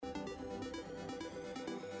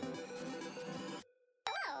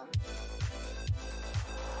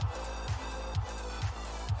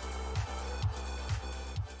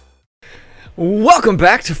Welcome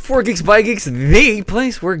back to 4 Geeks by Geeks, the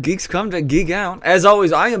place where geeks come to geek out. As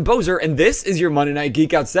always, I am Bozer, and this is your Monday Night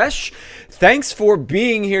Geek Out Sesh. Thanks for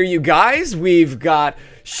being here, you guys. We've got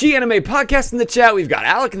She Anime Podcast in the chat. We've got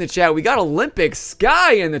Alec in the chat. We got Olympic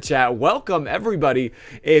Sky in the chat. Welcome, everybody.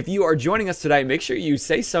 If you are joining us today, make sure you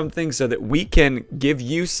say something so that we can give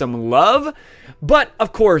you some love. But,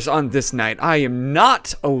 of course, on this night, I am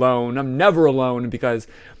not alone. I'm never alone because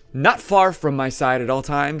not far from my side at all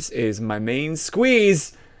times is my main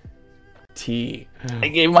squeeze, T. I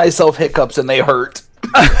gave myself hiccups and they hurt.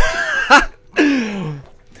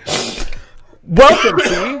 Welcome,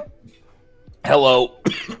 T. Hello.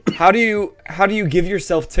 How do you give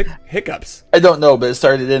yourself hiccups? I don't know, but it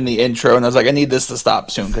started in the intro, and I was like, I need this to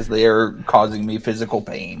stop soon because they are causing me physical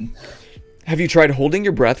pain. Have you tried holding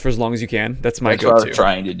your breath for as long as you can? That's my That's go-to. what I was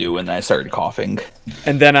trying to do, and then I started coughing.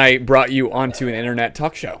 And then I brought you onto an internet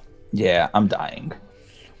talk show. Yeah, I'm dying.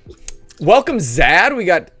 Welcome, Zad. We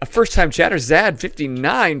got a first-time chatter,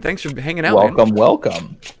 Zad59. Thanks for hanging out, man.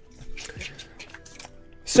 Welcome.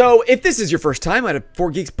 So, if this is your first time at a 4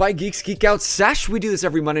 Geeks by Geeks Geek Out Sesh, we do this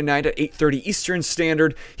every Monday night at 8:30 Eastern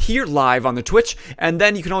Standard, here live on the Twitch, and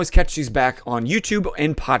then you can always catch these back on YouTube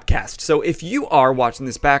and podcast. So, if you are watching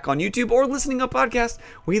this back on YouTube or listening on podcast,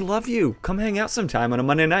 we love you. Come hang out sometime on a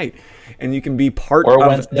Monday night, and you can be part Or of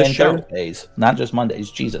Wednesday the and show. Thursdays, not just Mondays.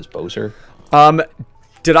 Jesus, Bozer.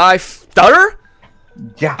 Did I stutter?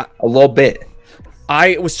 Yeah, a little bit.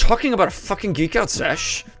 I was talking about a fucking Geek Out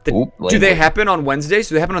Sesh. Do they language. happen on Wednesdays?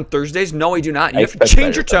 Do they happen on Thursdays? No, I do not. You I have to expect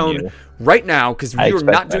change your better from tone you. right now because I you are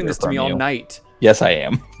expect not doing better this to me from all you. night. Yes, I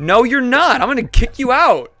am. No, you're not. I'm going to kick you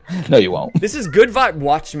out. No, you won't. This is good vibe.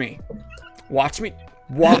 Watch me. Watch me.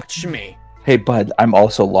 Watch me. Hey, bud, I'm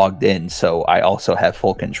also logged in, so I also have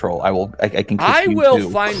full control. I can kick I you will too.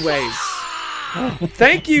 find ways.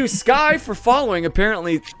 Thank you, Sky, for following.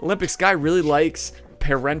 Apparently, Olympic Sky really likes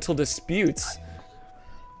parental disputes.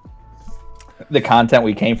 The content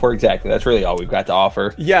we came for, exactly. That's really all we've got to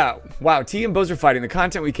offer. Yeah. Wow. T and Bose are fighting. The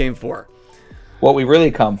content we came for. What we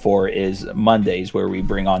really come for is Mondays, where we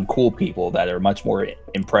bring on cool people that are much more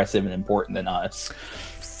impressive and important than us.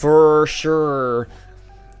 For sure.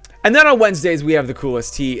 And then on Wednesdays, we have the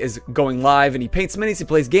coolest. He is going live, and he paints minis, he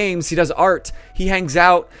plays games, he does art, he hangs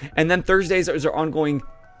out. And then Thursdays is our ongoing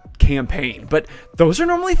campaign. But those are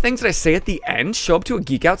normally things that I say at the end. Show up to a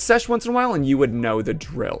Geek Out Sesh once in a while, and you would know the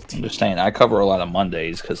drill. I'm just saying, I cover a lot of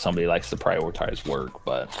Mondays because somebody likes to prioritize work,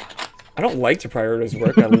 but I don't like to prioritize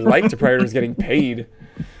work. I like to prioritize getting paid.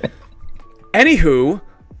 Anywho,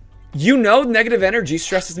 you know negative energy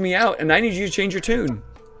stresses me out, and I need you to change your tune.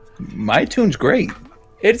 my tune's great.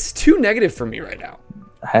 It's too negative for me right now.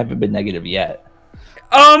 I haven't been negative yet.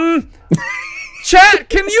 Chat,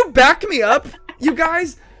 can you back me up, you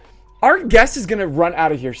guys? Our guest is gonna run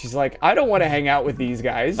out of here. She's like, I don't want to hang out with these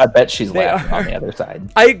guys. I bet she's They laughing are- on the other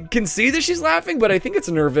side. I can see that she's laughing, but I think it's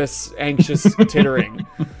nervous, anxious tittering.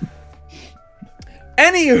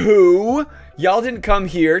 Anywho, y'all didn't come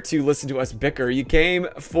here to listen to us bicker. You came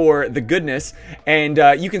for the goodness, and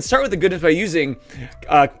you can start with the goodness by using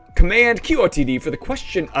Command QOTD for the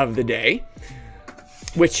question of the day,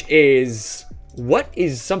 which is, what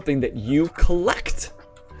is something that you collect?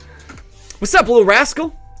 What's up, little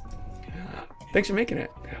rascal? Thanks for making it.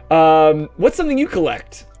 What's something you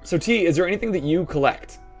collect? So, T, is there anything that you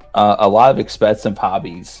collect? A lot of expensive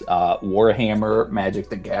hobbies. Warhammer, Magic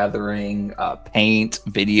the Gathering, paint,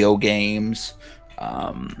 video games.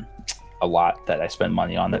 A lot that I spend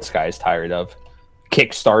money on that Sky's tired of.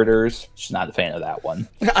 Kickstarters. She's not a fan of that one.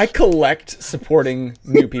 I collect supporting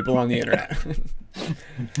new people on the internet.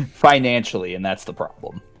 Financially, and that's the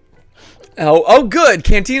problem. Oh, good.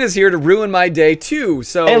 Cantina's here to ruin my day, too.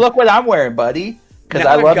 So, Hey, look what I'm wearing, buddy. Because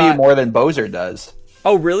Now I I've love got- you more than Bozer does.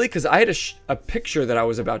 Oh, really? Because I had a picture that I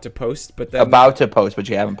was about to post, but then... About to post, but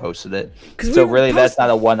you haven't posted it. 'Cause So we really, that's post- not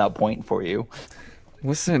a one-up point for you.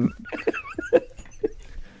 Listen.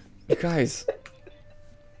 You guys.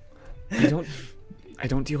 I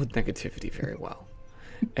don't deal with negativity very well.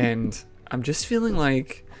 And I'm just feeling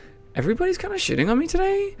like everybody's kind of shitting on me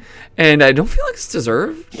today. And I don't feel like it's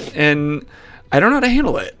deserved. And I don't know how to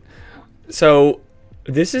handle it. So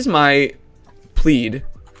this is my plead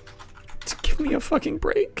to give me a fucking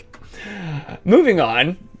break. Moving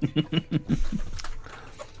on.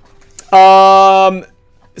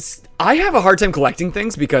 I have a hard time collecting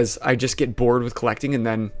things because I just get bored with collecting and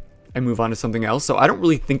then I move on to something else. So I don't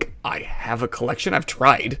really think I have a collection. I've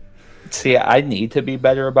tried. See, I need to be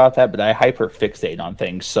better about that, but I hyper fixate on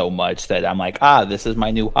things so much that I'm like, this is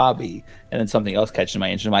my new hobby, and then something else catches my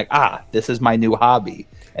attention. I'm like, this is my new hobby,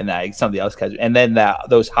 and then something else catches, and then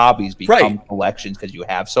those hobbies become collections because you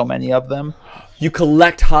have so many of them. You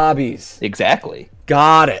collect hobbies. Exactly.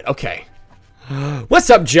 Got it. Okay. What's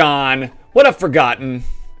up, John? What up, Forgotten?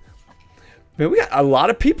 Man, we got a lot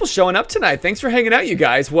of people showing up tonight. Thanks for hanging out, you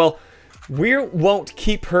guys. Well, we won't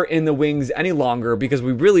keep her in the wings any longer because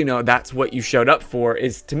we really know that's what you showed up for,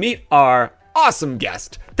 is to meet our awesome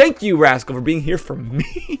guest. Thank you, Rascal, for being here for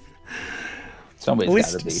me.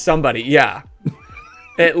 Somebody's got to be. Somebody, yeah.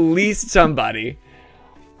 At least somebody.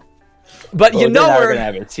 But we're going to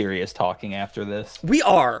have a serious talking after this. We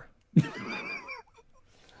are.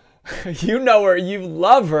 You know her, you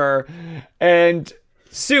love her, and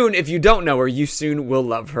soon, if you don't know her, you soon will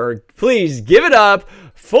love her. Please give it up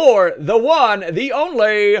for the one, the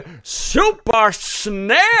only Super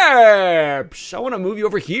Snips. I want to move you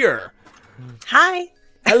over here. Hi.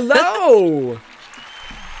 Hello.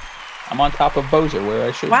 I'm on top of Bowser where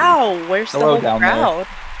I should be. Wow, where's the whole crowd? There.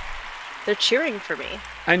 They're cheering for me.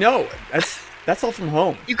 I know. That's all from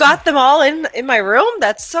home. You got them all in my room?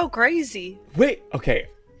 That's so crazy. Wait, okay.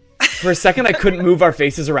 For a second, I couldn't move our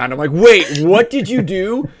faces around. I'm like, wait, what did you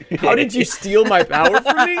do? How did you steal my power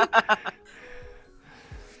from me?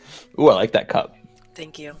 Ooh, I like that cup.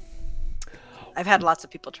 Thank you. I've had lots of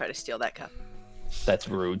people try to steal that cup. That's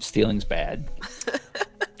rude. Stealing's bad.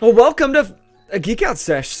 Well, welcome to a Geek Out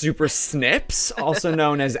Sesh, Super Snips, also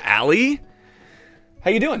known as Allie.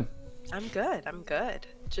 How you doing? I'm good.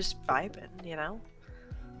 Just vibing, you know?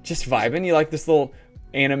 Just vibing? You like this little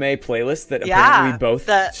anime playlist that apparently we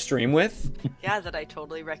both stream with? Yeah, that I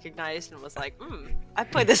totally recognized and was like, I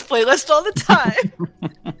play this playlist all the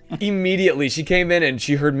time. Immediately, she came in and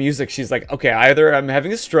she heard music. She's like, okay, either I'm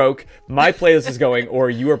having a stroke, my playlist is going, or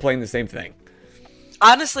you are playing the same thing.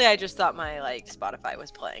 Honestly, I just thought my Spotify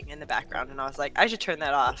was playing in the background, and I was like, I should turn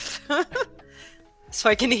that off so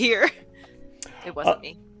I can hear. It wasn't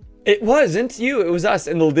me. It wasn't you. It was us.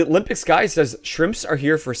 And the Olympic Sky says shrimps are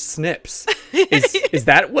here for snips. Is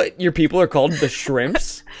that what your people are called? The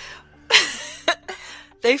shrimps?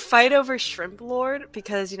 They fight over Shrimp Lord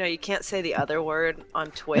because, you can't say the other word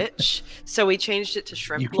on Twitch. So we changed it to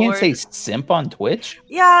Shrimp Lord. You can't say simp on Twitch?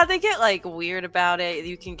 Yeah, they get weird about it.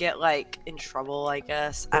 You can get in trouble, I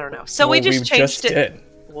guess. I don't know. So we just changed it.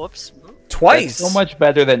 Whoops. Twice. That's so much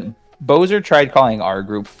better than Bowser tried calling our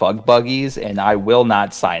group Fug Buggies, and I will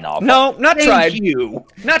not sign off. No, not tried. Thank you.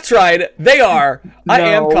 Not tried. They are.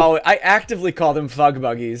 No. I actively call them Fug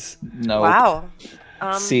Buggies. No. Wow.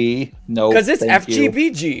 See, no. Because it's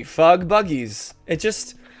FGBG, Fug Buggies. It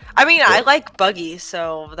just. I mean, I like Buggy,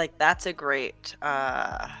 so that's a great,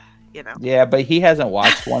 Yeah, but he hasn't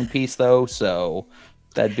watched One Piece though, so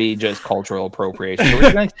that'd be just cultural appropriation. So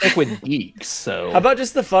we're going to stick with geeks. So how about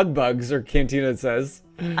just the Fug Bugs, or Cantina says?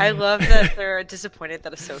 I love that they're disappointed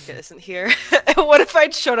that Ahsoka isn't here. What if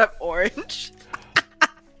I'd showed up orange?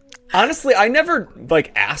 Honestly, I never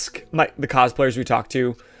ask the cosplayers we talk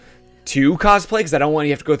to cosplay because I don't want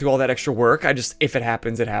you to have to go through all that extra work. I just, if it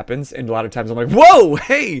happens, it happens. And a lot of times I'm like, whoa,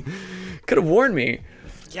 hey, could have warned me.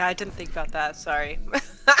 Yeah, I didn't think about that. Sorry.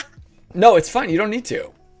 No, it's fine. You don't need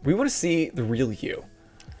to. We want to see the real you.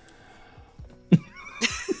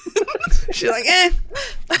 She's like,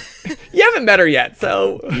 you haven't met her yet,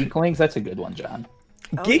 so. Geeklings, that's a good one, John.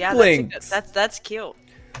 Geeklings. Yeah, that's cute.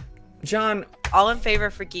 John. All in favor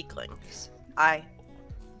for Geeklings.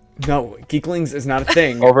 No, Geeklings is not a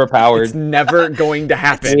thing. Overpowered. It's never going to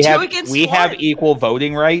happen. We have equal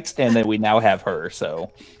voting rights, and then we now have her,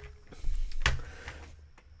 so.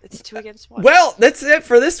 It's 2 against 1. Well, that's it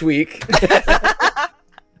for this week.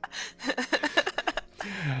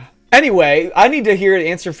 Anyway, I need to hear an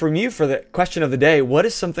answer from you for the question of the day. What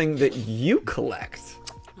is something that you collect?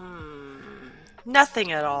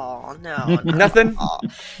 Nothing at all. No. Nothing?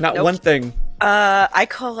 Not Nope. one thing. I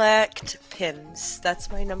collect pins. That's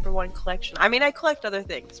my number one collection. I mean, I collect other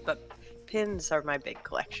things, but pins are my big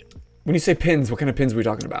collection. When you say pins, what kind of pins are we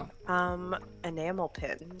talking about? Enamel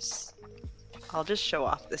pins. I'll just show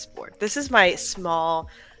off this board. This is my small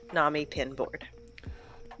Nami pin board.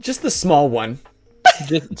 Just the small one.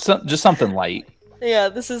 Just something light. Yeah,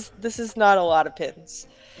 this is not a lot of pins.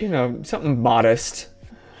 Something modest.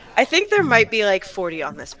 I think there might be 40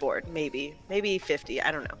 on this board, maybe 50.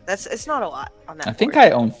 I don't know. It's not a lot on that. I think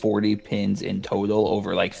I own 40 pins in total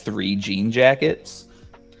over 3 jean jackets.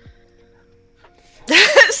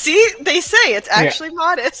 See, they say it's actually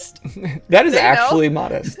modest. That is actually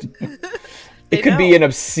modest. It could be an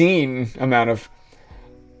obscene amount of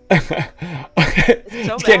so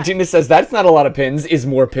bad. Cantina says that's not a lot of pins. Is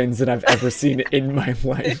more pins than I've ever seen in my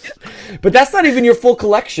life. But that's not even your full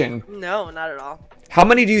collection. No, not at all. How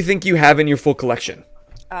many do you think you have in your full collection?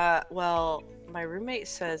 Well, my roommate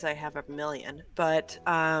says I have 1 million, but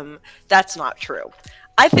that's not true.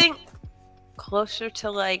 I think closer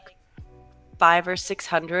to like 500 or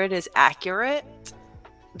 600 is accurate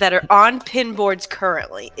that are on pin boards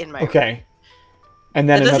currently in my room. Okay. And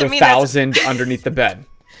then That doesn't another mean that's- 1,000 underneath the bed.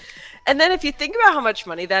 And then if you think about how much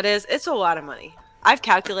money that is, it's a lot of money. I've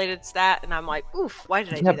calculated that, and I'm like, oof, why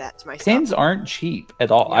did I Yeah, do that to myself? Pins aren't cheap at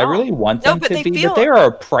all. I No. really want No, them but to they be, feel- but they are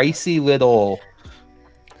a pricey little.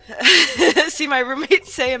 See, my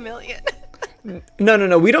roommates say 1 million.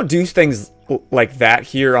 No. We don't do things like that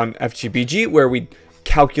here on FGBG where we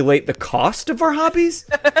calculate the cost of our hobbies.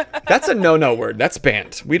 That's a no word. That's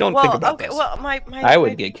banned. We don't think about this. Well, my I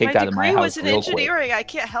would get kicked out of my degree house was in real quick. engineering. I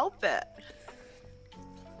can't help it.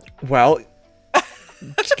 Well,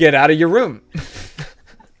 just get out of your room.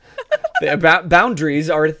 The boundaries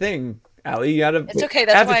are a thing, Allie. You gotta It's okay.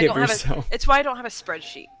 That's why I advocate don't for have yourself. It's why I don't have a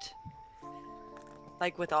spreadsheet.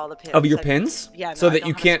 Like with all the pins. Of your Like- pins? Yeah. So no, I that don't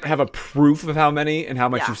you a can't have a spreadsheet. proof of how many and how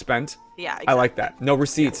much Yeah. you've spent? Yeah. I like that. No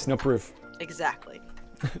receipts, no proof. Exactly.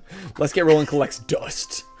 Let's get rolling collects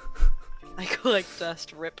dust. I collect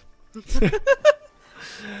dust. Rip.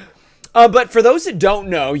 But for those that don't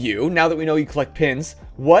know you, now that we know you collect pins,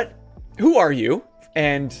 who are you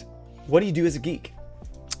and what do you do as a geek?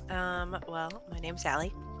 Well, my name's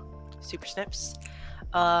Allie. Super Snips.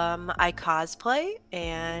 I cosplay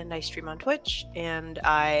and I stream on Twitch and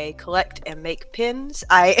I collect and make pins.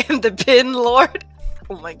 I am the pin lord.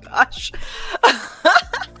 Oh my gosh.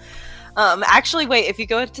 Actually, wait, if you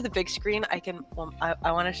go to the big screen, I can,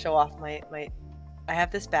 I want to show off my, I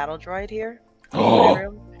have this battle droid here. in my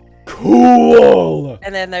room. Cool!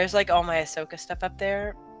 And then there's like all my Ahsoka stuff up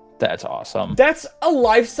there. That's awesome. That's a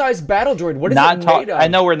life-size battle droid. What is Not it talk. made of? I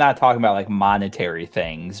know we're not talking about like monetary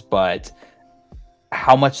things, but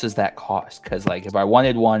how much does that cost? Because like if I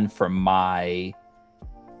wanted one for my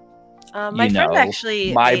My you friend know,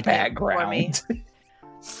 actually my made it for me. background.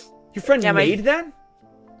 Your friend Yeah, made that?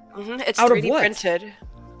 It's Out of 3D what? printed.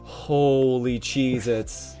 Holy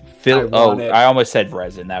cheese! Phil, I want it. I almost said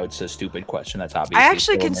resin. That was a stupid question. That's obviously I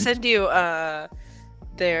actually can filament. send you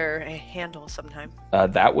their handle sometime.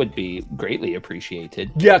 That would be greatly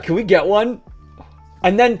appreciated. Yeah, can we get one?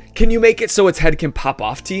 And then, can you make it so its head can pop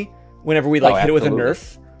off, T? Whenever we hit it with a absolutely.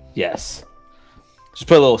 Nerf? Yes. Just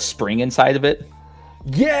put a little spring inside of it.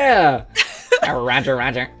 Yeah! Roger.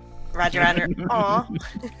 Roger. Aw.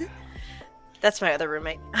 That's my other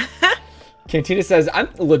roommate. Cantina says, I'm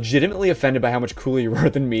legitimately offended by how much cooler you are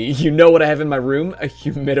than me. You know what I have in my room? A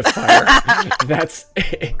humidifier. That's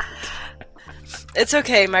it. It's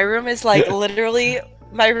okay. My room is like literally.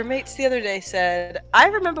 My roommates the other day said, "I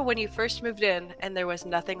remember when you first moved in and there was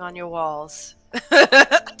nothing on your walls." And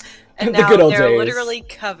The now good old they're days. literally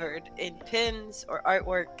covered in pins or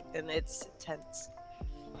artwork, and it's intense.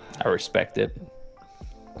 I respect it.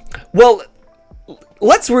 Well,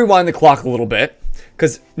 let's rewind the clock a little bit,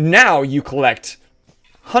 because now you collect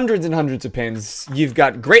hundreds and hundreds of pins. You've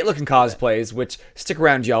got great looking cosplays, which stick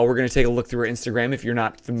around, y'all. We're going to take a look through her Instagram if you're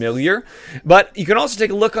not familiar. But you can also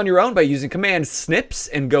take a look on your own by using command snips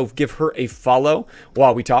and go give her a follow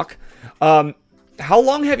while we talk. How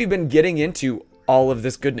long have you been getting into all of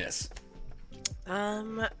this goodness?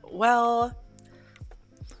 Well,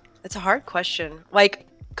 it's a hard question. Like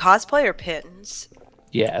cosplay or pins?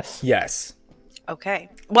 Yes. Yes. Okay.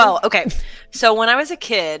 Well, okay. So when I was a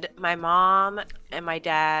kid, my mom and my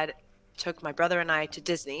dad took my brother and I to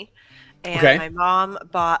Disney. And Okay. my mom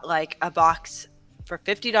bought like a box for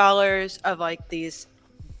 $50 of like these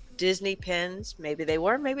Disney pins. Maybe they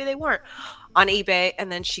were, maybe they weren't, on eBay.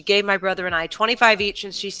 And then she gave my brother and I 25 each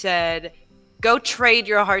and she said, go trade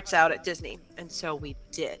your hearts out at Disney. And so we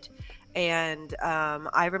did. And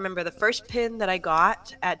I remember the first pin that I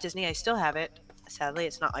got at Disney. I still have it. Sadly,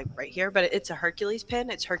 it's not like right here, but it's a Hercules pin.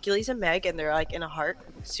 It's Hercules and Meg, and they're like in a heart.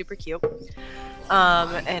 Super cute.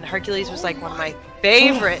 And Hercules was like one of my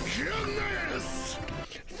favorite.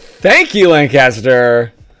 Thank you,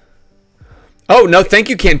 Lancaster. Oh, no, thank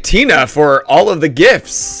you, Cantina, for all of the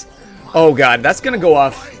gifts. Oh, God, that's going to go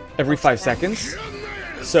off every 5 seconds.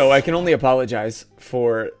 So I can only apologize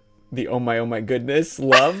for the oh my goodness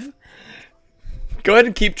love. Go ahead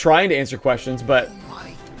and keep trying to answer questions, but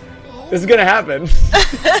this is going to happen.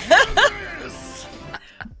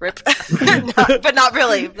 Rip. But not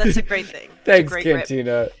really. That's a great thing. It's a Thanks, great rip.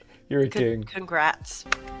 Cantina. You're a king. Congrats.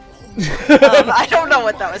 I don't know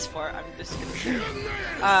what that was for. I'm just gonna say.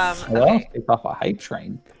 Well, Okay. it's off a hype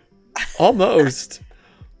train. Almost.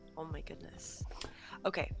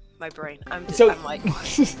 Okay, my brain. I'm like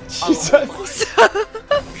Jesus.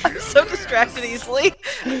 I'm so distracted easily.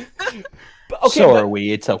 Okay, So are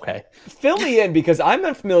we. It's okay. fill me in because I'm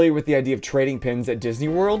unfamiliar with the idea of trading pins at Disney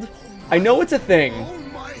World. I know it's a thing.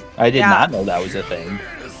 I did Yeah. not know that was a thing.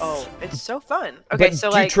 Oh, it's so fun. Okay, But so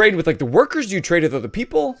do you like, trade with like the workers? Do you trade with other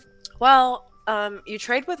people? well, you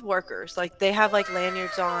trade with workers. Like they have like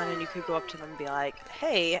lanyards on, and you could go up to them and be like,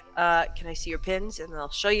 "Hey, can I see your pins?" And they'll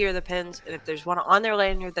show you the pins. And if there's one on their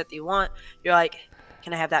lanyard that you want, you're like,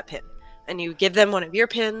 "Can I have that pin?" And you give them one of your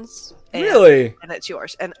pins. And, Really? And it's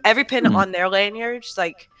yours. And every pin on their lanyards,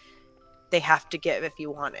 like, they have to give if you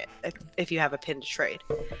want it. If you have a pin to trade.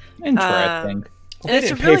 Interesting. Well, And they it's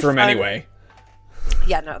didn't pay really for them fun. anyway.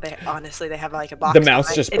 Yeah, no, they honestly they have like a box. The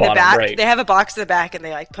mouse just in the bought 'em, back. right. They have a box in the back, and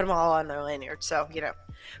they like put them all on their lanyard. So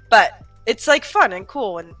but it's like fun and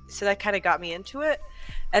cool, and so that kind of got me into it.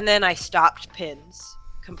 And then I stopped pins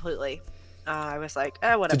completely. I was like,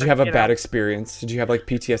 whatever. Did you have a know. bad experience? Did you have like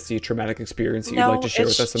PTSD, traumatic experience that you'd like to share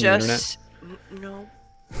with us on the internet? No.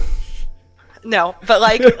 No, but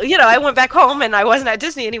like I went back home and I wasn't at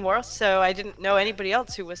Disney anymore, so I didn't know anybody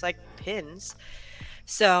else who was like pins.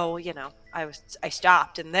 So I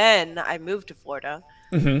stopped, and then I moved to Florida,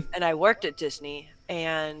 and I worked at Disney,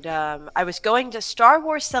 and I was going to Star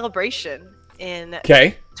Wars Celebration in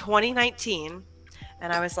Okay. 2019,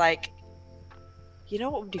 and I was like, you know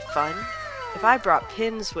what would be fun? If I brought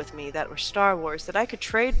pins with me that were Star Wars that I could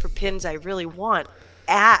trade for pins I really want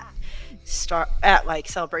at like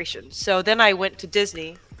Celebration. So then I went to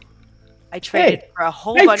Disney. I traded for a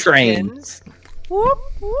whole bunch of pins. Whoop,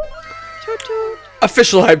 whoop, toot, toot.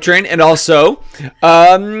 Official hype train, and also,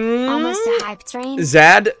 Almost a hype train.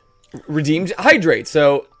 Zad redeemed hydrate.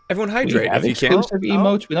 So everyone We hydrate have if you can. exclusive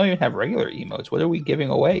emotes. We don't even have regular emotes. What are we giving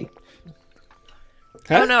away?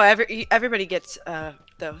 Huh? Oh no, everybody gets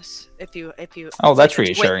those. If you Oh, it's that's like a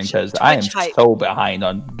reassuring Twitch- because I am Twitch hype. so behind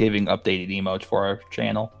on giving updated emotes for our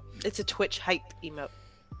channel. It's a Twitch hype emote.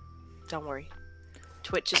 Don't worry,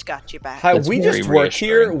 Twitch has got you back. Hi, That's we very just work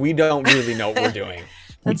here. reassuring. We don't really know what we're doing.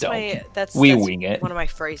 We That's don't. that's We that's wing it. One of my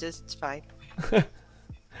phrases. It's fine. But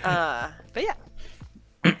yeah.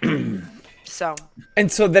 So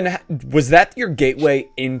And so then, was that your gateway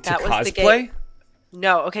into That was the cosplay?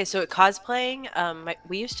 no, okay. So at cosplaying,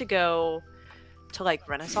 we used to go to like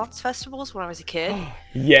Renaissance festivals when I was a kid.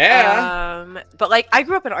 Yeah. But like I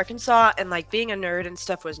grew up in Arkansas, and like being a nerd and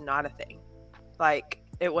stuff was not a thing. Like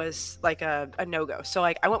it was like a no-go. So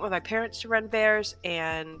like I went with my parents to Ren Fairs,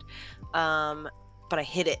 and but I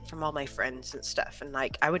hid it from all my friends and stuff. And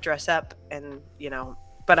like I would dress up, and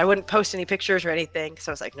but I wouldn't post any pictures or anything.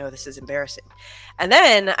 So I was like, no, this is embarrassing. And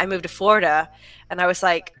then I moved to Florida, and I was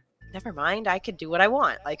like, never mind, I could do what I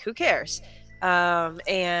want. Like, who cares?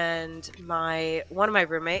 And one of my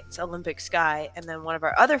roommates, Olympic Sky, and then one of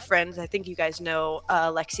our other friends, I think you guys know,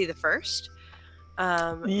 Lexi the First,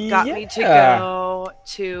 got me to go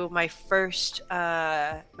to my first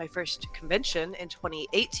convention in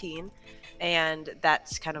 2018, and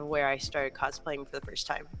that's kind of where I started cosplaying for the first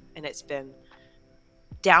time, and it's been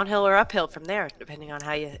downhill or uphill from there, depending on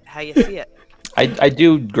how you see it. I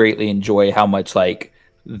do greatly enjoy how much like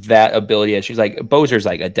that ability. She's like Bozer's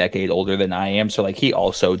like a decade older than I am, so like he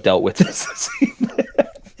also dealt with this.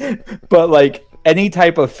 But like any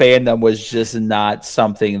type of fandom was just not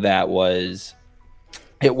something that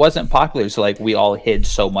it wasn't popular. So like we all hid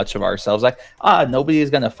so much of ourselves. Like nobody is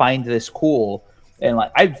gonna find this cool. And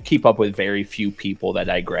like I keep up with very few people that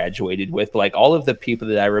I graduated with. But, like all of the people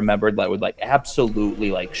that I remembered that would like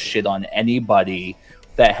absolutely like shit on anybody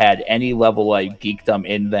that had any level like geekdom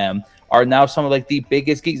in them are now some of like the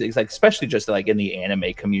biggest geeks. It's like especially just like in the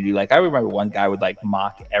anime community. Like I remember one guy would like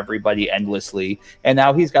mock everybody endlessly, and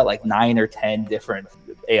now he's got like 9 or 10 different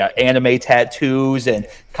anime tattoos and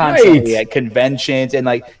constantly at conventions. And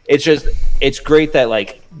like it's great that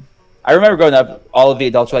like. I remember growing up, all of the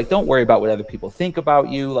adults were like, don't worry about what other people think about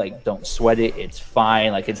you. Like, don't sweat it. It's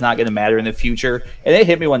fine. Like, it's not going to matter in the future. And it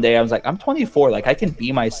hit me one day. I was like, I'm 24. Like, I can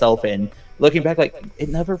be myself. And looking back, like, it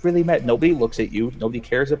never really mattered. Nobody looks at you. Nobody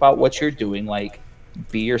cares about what you're doing. Like,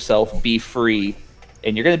 be yourself. Be free.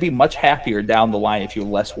 And you're going to be much happier down the line if you're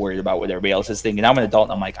less worried about what everybody else is thinking. I'm an adult,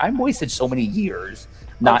 and I'm like, I'm wasted so many years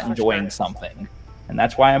not enjoying something. And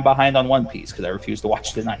that's why I'm behind on One Piece, because I refuse to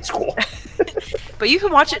watch it in high school. But you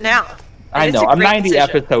can watch it now. I know. I'm 90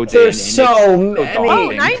 episodes There's in. so many. Oh,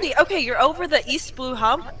 90. Okay, you're over the East Blue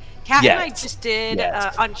hump. Kat and I Yes. just did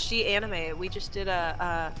Yes. on She Anime. We just did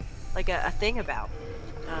a thing about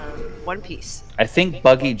One Piece. I think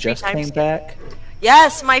Buggy just times came back.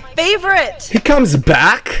 Yes, my favorite. He comes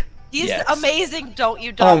back. He's Yes. amazing. Don't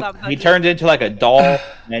you dog on Buggy. He turned into like a doll, and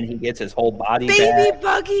then he gets his whole body Baby back.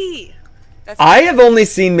 Buggy. That's I have only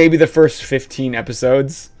seen maybe the first 15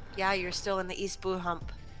 episodes. Yeah, you're still in the East Blue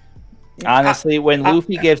hump. Honestly, when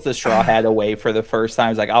Luffy gives the straw hat away for the first time,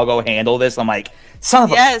 he's like, "I'll go handle this." I'm like, "Son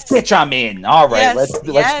of a bitch, I'm in." All right, Yes, let's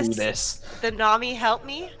do this. The Nami help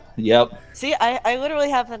me. Yep. See, I literally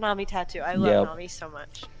have the Nami tattoo. I love Yep. Nami so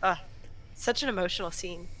much. Such an emotional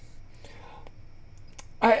scene.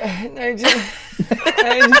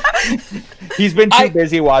 He's been too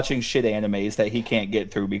busy watching shit animes that he can't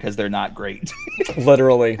get through because they're not great.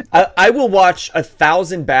 Literally. I will watch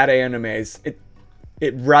 1,000 bad animes it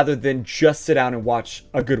rather than just sit down and watch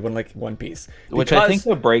a good one like One Piece. Which I think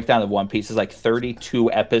the breakdown of One Piece is like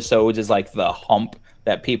 32 episodes is like the hump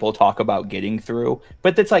that people talk about getting through.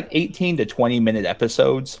 But it's like 18 to 20 minute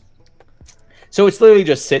episodes. So it's literally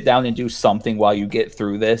just sit down and do something while you get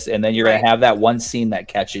through this. And then you're going to have that one scene that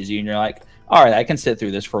catches you. And you're like, all right, I can sit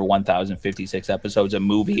through this for 1,056 episodes of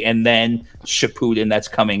movie. And then Shippuden that's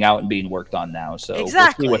coming out and being worked on now. So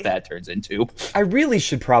we'll see what that turns into. I really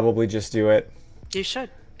should probably just do it. You should.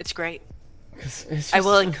 It's great. It's just, I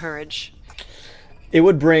will encourage. It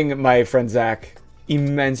would bring my friend Zach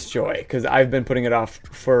immense joy because I've been putting it off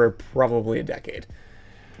for probably a decade.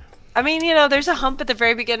 I mean, you know, there's a hump at the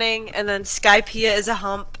very beginning, and then Skypiea is a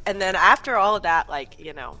hump, and then after all of that, like,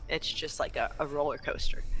 you know, it's just like a roller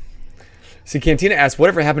coaster. See, Cantina asked,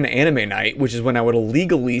 whatever happened to Anime Night, which is when I would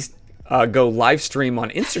illegally go live stream on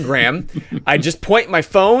Instagram. I just point my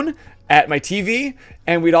phone at my TV,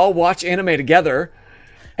 and we'd all watch anime together.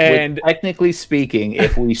 And Which, technically speaking,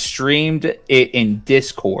 if we streamed it in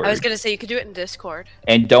Discord, I was going to say you could do it in Discord.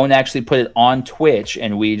 And don't actually put it on Twitch,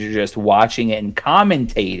 and we're just watching it and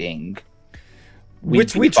commentating.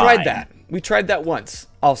 Which we tried that. We tried that once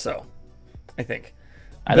also, I think.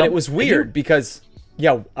 But it was weird because,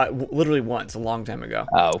 literally once, a long time ago.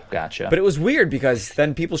 Oh, gotcha. But it was weird because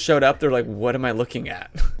then people showed up. They're like, what am I looking at?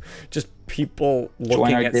 Just people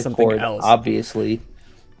looking at Discord, something else. Obviously.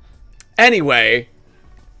 Anyway,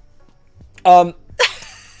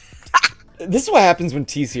 this is what happens when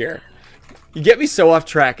T's here. You get me so off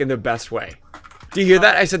track in the best way. Do you hear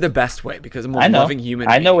that? I said the best way because I'm a loving human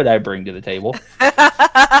being. I know what I bring to the table.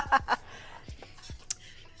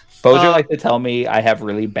 Bozer like to tell me I have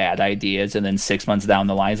really bad ideas, and then 6 months down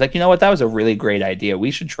the line, he's like, you know what? That was a really great idea.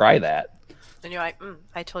 We should try that. And you're like,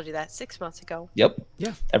 I told you that 6 months ago. Yep.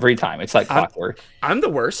 Yeah. Every time. It's like clockwork. I'm the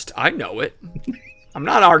worst. I know it. I'm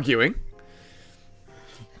not arguing.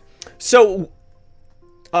 So,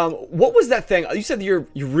 what was that thing? You said your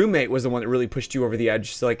roommate was the one that really pushed you over the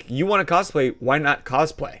edge. So, like, you want to cosplay. Why not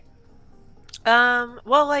cosplay?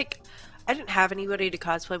 Well, like, I didn't have anybody to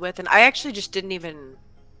cosplay with, and I actually just didn't even,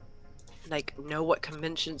 like, know what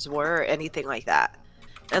conventions were or anything like that.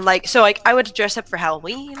 And, like, so, like, I would dress up for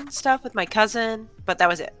Halloween and stuff with my cousin, but that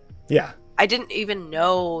was it. Yeah. I didn't even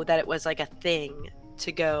know that it was, like, a thing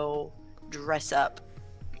to go dress up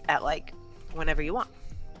at, like, whenever you want.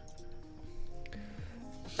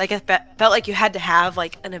 Like, it felt like you had to have,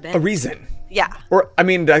 like, an event. A reason. Yeah. Or, I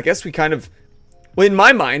mean, I guess we kind of... Well, in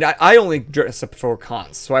my mind, I only dress up for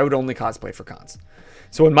cons, so I would only cosplay for cons.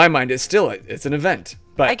 So in my mind, it's an event.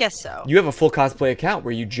 But I guess so. You have a full cosplay account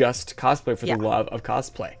where you just cosplay for the love of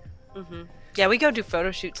cosplay. Mm-hmm. Yeah, we go do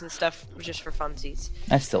photo shoots and stuff just for funsies.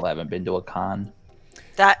 I still haven't been to a con.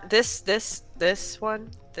 This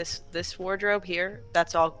wardrobe here,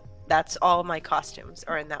 that's all my costumes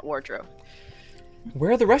are in that wardrobe.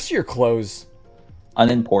 Where are the rest of your clothes?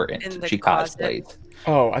 Unimportant. In the She closet. cosplays.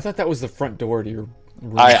 Oh, I thought that was the front door to your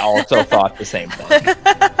room. I also thought the same thing.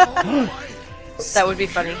 That would be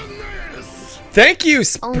funny. Thank you,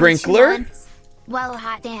 Only 2 Sprinkler. months? Well,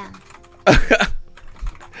 hot damn.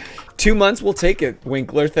 2 months, we'll take it,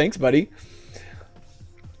 Winkler. Thanks, buddy.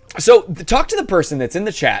 So, talk to the person that's in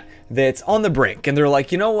the chat that's on the brink, and they're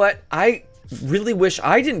like, you know what? I really wish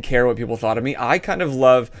I didn't care what people thought of me. I kind of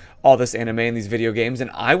love all this anime and these video games, and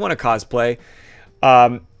I want to cosplay.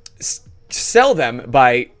 Sell them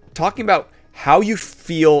by talking about how you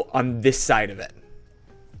feel on this side of it.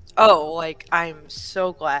 Oh, like, I'm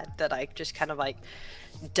so glad that I just kind of, like,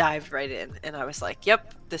 dived right in. And I was like,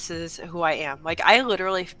 yep, this is who I am. Like, I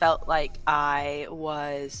literally felt like I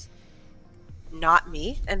was not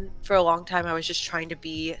me. And for a long time, I was just trying to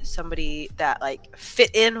be somebody that, like,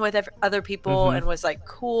 fit in with other people and was, like,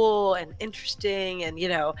 cool and interesting. And, you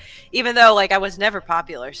know, even though, like, I was never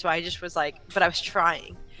popular. So I just was like, but I was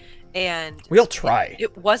trying. And we all try.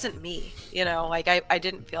 It wasn't me, you know, like I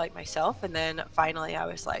didn't feel like myself. And then finally I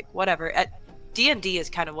was like, whatever. D&D is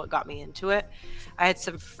kind of what got me into it. I had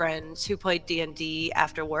some friends who played D&D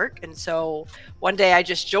after work, and so one day I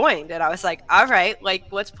just joined, and I was like, all right, like,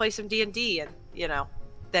 let's play some D&D. And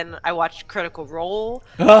then I watched Critical Role.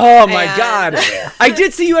 Oh my god, I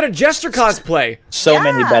did see you at a Jester cosplay. So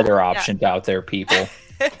many better options out there, people.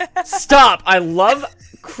 Stop. I love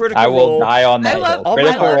Critical Role. I will die on that hill.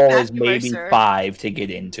 Critical Role is Matthew maybe Mercer. 5 to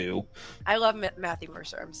get into. I love Matthew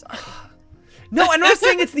Mercer. I'm sorry. No, I'm not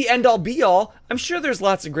saying it's the end all be all. I'm sure there's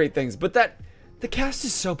lots of great things, but the cast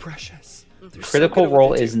is so precious. They're so Critical good at what Role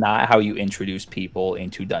they is do. not how you introduce people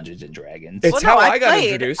into Dungeons and Dragons. It's how I got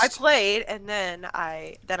played, introduced. I played, and then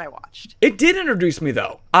I watched. It did introduce me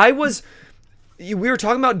though. We were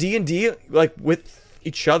talking about D&D like with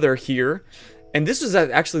each other here, and this was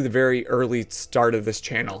actually the very early start of this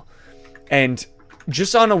channel. And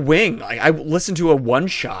just on a wing, like I listened to a one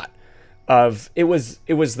shot of it was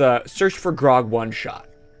the Search for Grog one shot.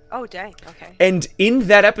 Oh dang! Okay. And in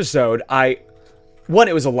that episode,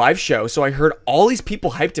 it was a live show, so I heard all these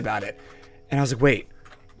people hyped about it. And I was like, wait,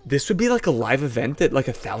 this would be like a live event that like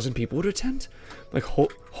 1,000 people would attend? Like,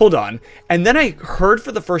 hold on. And then I heard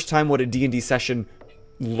for the first time what a D&D session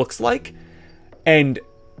looks like, and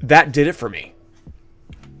that did it for me.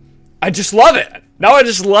 I just love it. Now I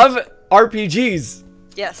just love RPGs.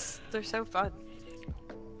 Yes, they're so fun.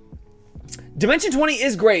 Dimension 20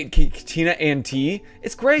 is great, Tina and T.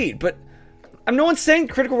 It's great, but no one's saying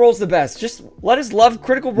Critical Role's the best. Just let us love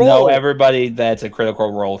Critical Role. No, everybody that's a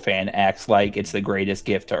Critical Role fan acts like it's the greatest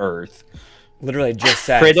gift to Earth. Literally, I just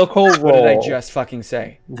said. Critical Role. What did I just fucking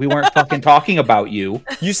say? We weren't fucking talking about you.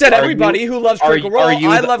 You said everybody who loves Critical Role. Are you,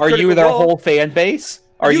 I love are Critical you their Role. whole fan base?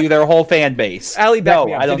 Are you their whole fan base? Allie, back no,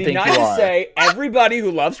 me up. I don't Did think he you not are. say everybody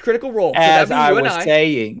who loves Critical Role? So As that'd be I you was and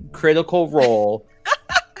saying, Critical Role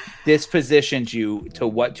dispositions you to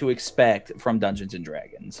what to expect from Dungeons and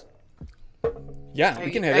Dragons. Yeah,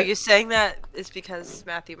 we can hit Are it. you saying that it's because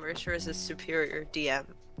Matthew Mercer is a superior DM?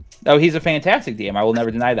 Oh, he's a fantastic DM. I will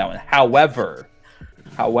never deny that one. However,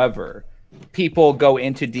 people go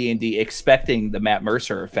into D&D expecting the Matt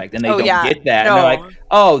Mercer effect, and they don't get that. No. And they're like,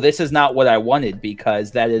 oh, this is not what I wanted,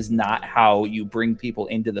 because that is not how you bring people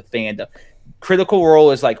into the fandom. Critical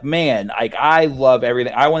Role is like, man, like I love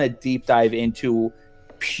everything. I want to deep dive into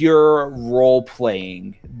pure role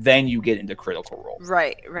playing. Then you get into Critical Role.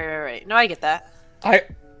 Right. No, I get that. I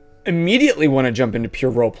immediately want to jump into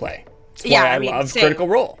pure role play. That's why I love same. Critical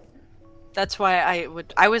Role. That's why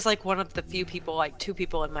I was like one of the few people, like 2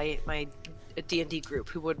 people in my D&D group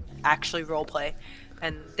who would actually role play,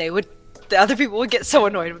 and the other people would get so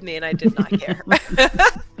annoyed with me, and I did not care.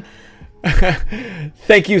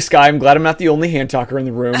 Thank you, Sky. I'm glad I'm not the only hand talker in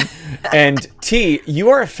the room. And T, you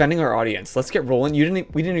are offending our audience. Let's get rolling.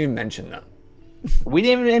 We didn't even mention them. We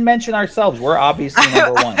didn't even mention ourselves. We're obviously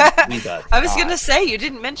number one. I was gonna say you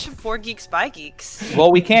didn't mention 4 Geeks by Geeks.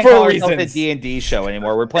 Well, we can't For call ourselves a reasons. D&D show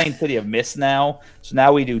anymore. We're playing City of Mist now. So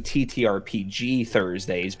now we do TTRPG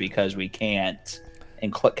Thursdays because we can't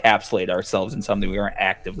encapsulate ourselves in something we aren't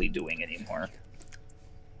actively doing anymore.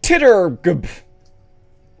 Titter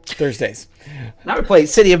Thursdays. Now we play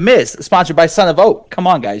City of Mist, sponsored by Son of Oak. Come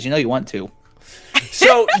on, guys. You know you want to.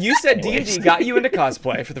 So you said Anyways. D&D got you into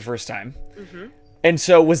cosplay for the first time. Mm-hmm. And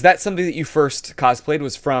so was that something that you first cosplayed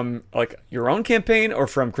was from like your own campaign or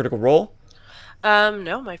from Critical Role?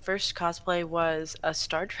 No, my first cosplay was a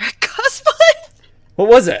Star Trek cosplay. What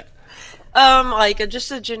was it?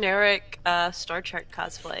 Just a generic Star Trek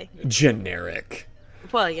cosplay. Generic.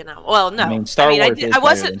 Well, no. I mean, Star Wars is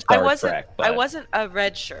better than Star Trek, I but- wasn't a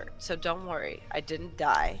red shirt, so don't worry. I didn't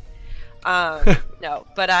die. No,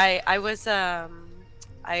 but I was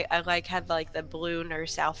I like had like the blue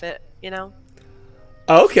nurse outfit,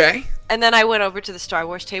 Okay. And then I went over to the Star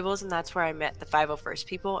Wars tables, and that's where I met the 501st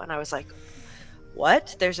people, and I was like,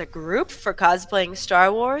 "What? There's a group for cosplaying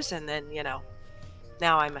Star Wars?" And then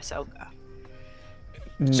now I'm Ahsoka.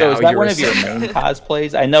 So is that one you're of your Ahsoka. main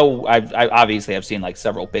cosplays? I know I obviously have seen like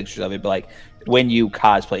several pictures of it, but like when you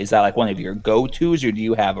cosplay, is that like one of your go-tos, or do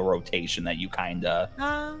you have a rotation that you kind of?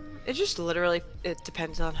 It just literally it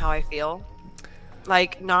depends on how I feel.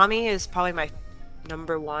 Like Nami is probably my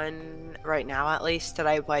number one right now, at least, that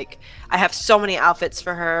I like. I have so many outfits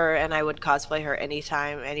for her, and I would cosplay her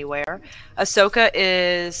anytime, anywhere. Ahsoka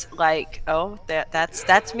is like,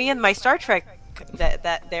 that's me and my Star Trek.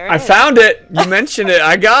 That there it I is. found it. You mentioned it.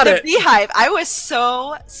 I got The it. beehive. I was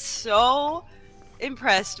so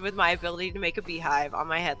impressed with my ability to make a beehive on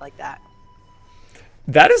my head like that.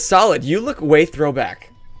 That is solid. You look way throwback.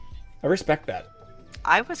 I respect that.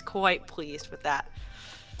 I was quite pleased with that.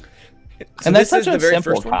 So And that's this such is a the very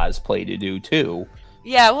simple first one? cosplay to do too.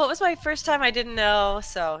 Yeah, well, it was my first time. I didn't know,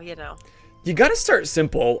 so. You gotta start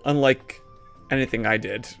simple, unlike anything I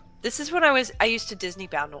did. This is when I used to Disney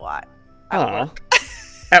Bound a lot. At Aw. work.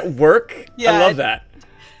 At work? Yeah. I love that.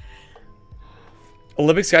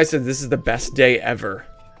 Olympics guy said this is the best day ever.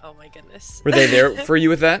 Oh my goodness. Were they there for you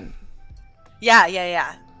with that?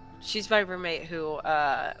 Yeah. She's my roommate who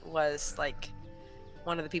was like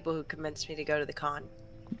one of the people who convinced me to go to the con.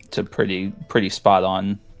 It's a pretty spot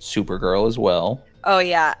on Supergirl as well. Oh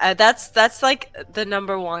yeah, that's like the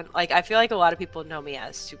number one. Like I feel like a lot of people know me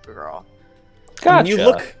as Supergirl. Gotcha. And you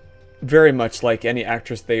look very much like any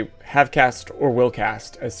actress they have cast or will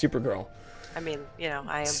cast as Supergirl. I mean, you know,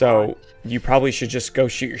 I am. So blonde. you probably should just go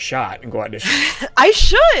shoot your shot and go audition. I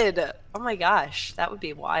should. Oh my gosh, that would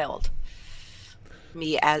be wild.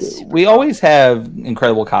 Me as Supergirl. We always have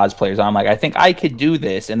incredible cosplayers. I'm like, I think I could do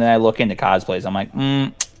this, and then I look into cosplays. I'm like,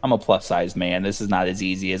 I'm a plus sized man. This is not as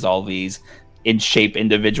easy as all these in shape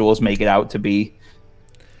individuals make it out to be.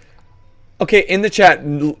 Okay, in the chat,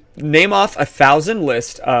 name off 1,000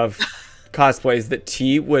 list of cosplays that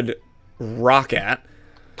T would rock at.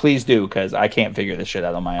 Please do, because I can't figure this shit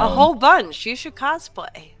out on my A own. whole bunch. You should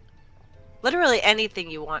cosplay. Literally anything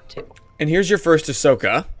you want to. And here's your first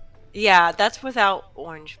Ahsoka. Yeah, that's without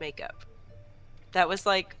orange makeup. That was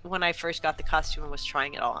like when I first got the costume and was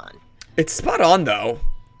trying it all on. It's spot on, though.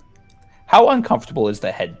 How uncomfortable is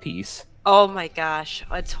the headpiece? Oh my gosh,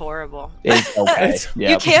 it's horrible. It's okay.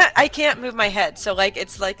 You can't. I can't move my head, so like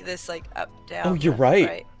it's like this, like up, down. Oh, you're left,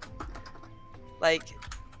 right. Like,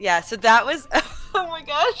 yeah. So that was. Oh my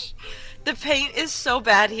gosh, the paint is so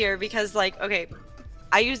bad here because like, okay,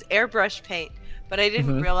 I use airbrush paint, but I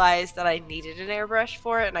didn't realize that I needed an airbrush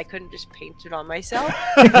for it, and I couldn't just paint it on myself.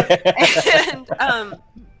 And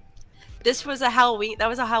this was a Halloween. That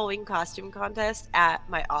was a Halloween costume contest at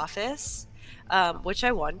my office. Which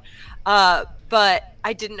I won, but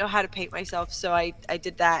I didn't know how to paint myself, so I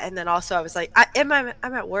did that, and then also I was like, I'm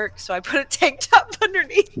at work, so I put a tank top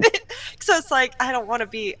underneath it, so it's like I don't want to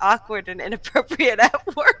be awkward and inappropriate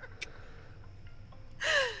at work.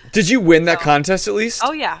 Did you win that contest at least?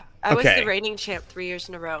 Oh yeah, I was Okay. the reigning champ 3 years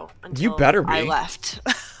in a row until You better be. I left.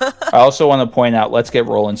 I also want to point out, Let's Get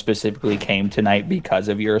Rollin' specifically came tonight because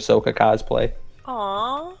of your Ahsoka cosplay.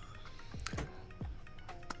 Aww.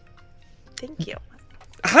 Thank you.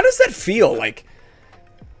 How does that feel? Like,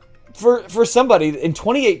 for somebody in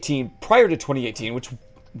 2018, prior to 2018, which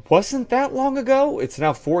wasn't that long ago, it's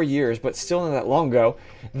now 4 years, but still not that long ago,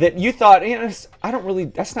 that you thought, I don't really,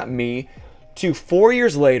 that's not me, to 4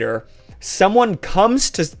 years later, someone comes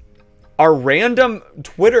to our random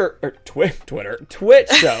Twitch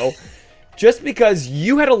show just because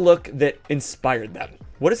you had a look that inspired them.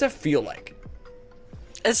 What does that feel like?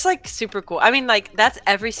 It's like super cool. I mean, like that's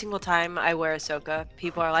every single time I wear Ahsoka,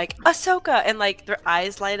 people are like Ahsoka, and like their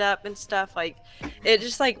eyes light up and stuff. Like it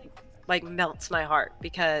just like melts my heart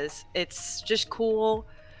because it's just cool.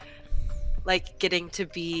 Like getting to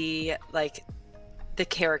be like the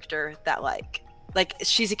character that like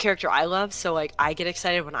she's a character I love, so like I get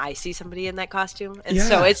excited when I see somebody in that costume, and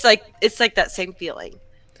so it's like that same feeling.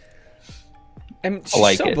 And she's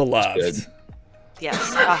like so it. beloved. It's good.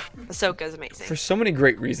 Yes, Ahsoka is amazing. For so many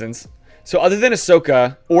great reasons. So other than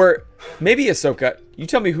Ahsoka, or maybe Ahsoka, you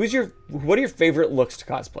tell me what are your favorite looks to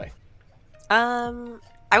cosplay?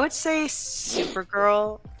 I would say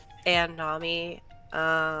Supergirl and Nami.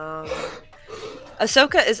 Ahsoka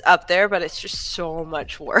is up there, but it's just so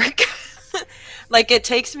much work. Like it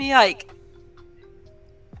takes me like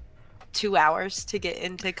 2 hours to get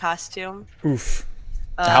into costume. Oof.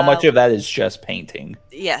 How much of that is just painting?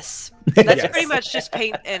 Yes, that's Yes. pretty much just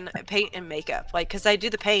paint and makeup. Like, cause I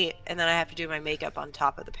do the paint and then I have to do my makeup on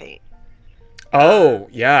top of the paint. Oh,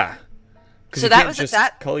 yeah. Because so you that can't was just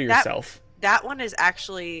that color that- yourself. That one is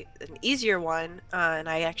actually an easier one, and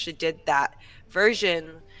I actually did that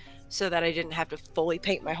version so that I didn't have to fully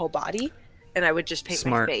paint my whole body, and I would just paint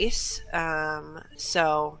Smart. my face.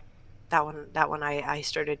 So that one I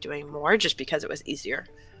started doing more just because it was easier.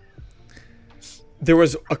 There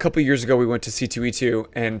was a couple years ago we went to C2E2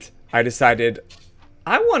 and I decided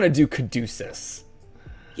I want to do Caduceus.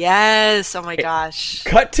 Yes. Oh my gosh.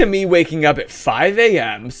 Cut to me waking up at 5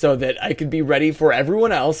 a.m. so that I could be ready for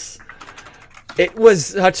everyone else. It was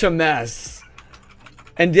such a mess.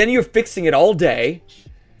 And then you're fixing it all day.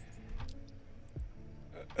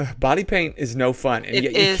 Body paint is no fun, and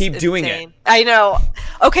yet you keep doing it. I know.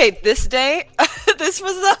 Okay, this day, this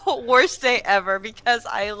was the worst day ever because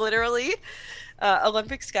I literally,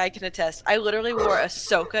 Olympic Sky can attest, I literally wore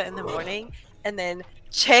Ahsoka in the morning and then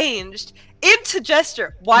changed into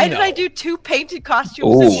Jester. Why did I do 2 painted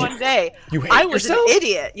costumes in Ooh. one day? You hate I was yourself? an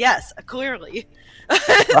idiot. Yes, clearly.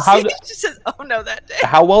 How, She says, "Oh no, that day."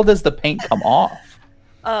 how well does the paint come off?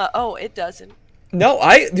 Oh, it doesn't. No,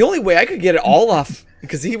 the only way I could get it all off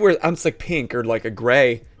because I'm just like pink or like a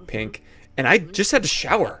gray pink, and I just had to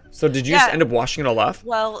shower. So did you just Yeah. end up washing it all off?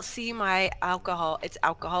 Well, see, it's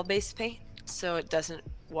alcohol-based paint, so it doesn't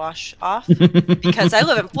wash off because I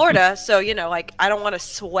live in Florida, so like I don't want to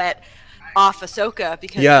sweat off Ahsoka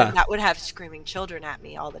because Yeah. then that would have screaming children at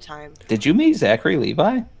me all the time. Did you meet Zachary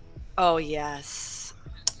Levi? Oh yes.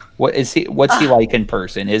 What is he? What's he like in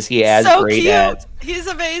person? Is he as So great cute. as? He's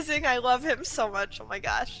amazing. I love him so much. Oh my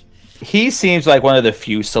gosh. He seems like one of the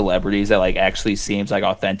few celebrities that like actually seems like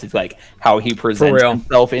authentic, like how he presents real.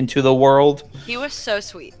 himself into the world. He was so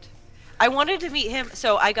sweet. I wanted to meet him,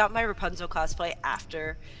 so I got my Rapunzel cosplay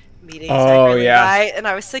after meeting Oh, Zachary yeah. Levi, and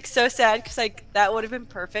I was like so sad because like that would have been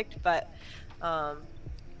perfect, but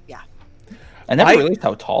yeah. I never I- realized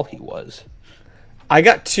how tall he was. I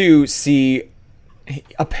got to see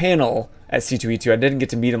a panel at C2E2. I didn't get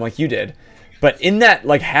to meet him like you did, but in that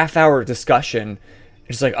like half-hour discussion,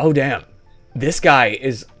 it's like, oh damn, this guy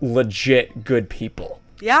is legit good people.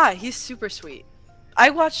 Yeah, he's super sweet.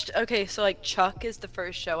 I watched so like Chuck is the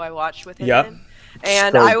first show I watched with him Yep. in,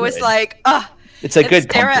 and So I was good. like, It's a and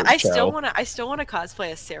good Sarah, comfort I show. still wanna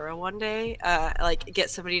cosplay as Sarah one day. Like get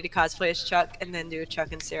somebody to cosplay as Chuck and then do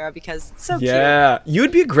Chuck and Sarah because it's so cute. Yeah, you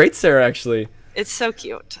would be a great Sarah actually. It's so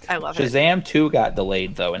cute. I love it. Shazam 2 got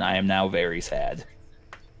delayed though, and I am now very sad.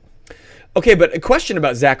 Okay, but a question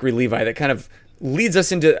about Zachary Levi that kind of leads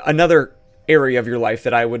us into another area of your life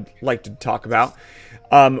that I would like to talk about.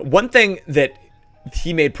 One thing that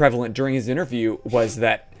he made prevalent during his interview was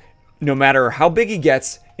that no matter how big he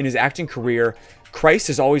gets in his acting career, Christ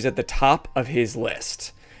is always at the top of his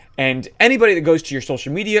list. And anybody that goes to your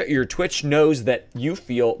social media, your Twitch, knows that you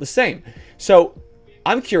feel the same. So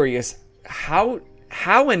I'm curious how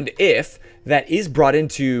and if that is brought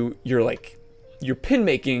into your pin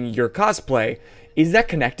making, your cosplay, is that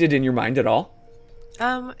connected in your mind at all?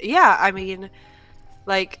 Yeah, I mean,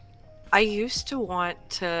 like, I used to want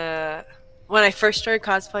to, when I first started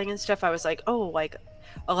cosplaying and stuff, I was like, oh, like,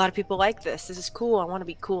 a lot of people like this. This is cool. I want to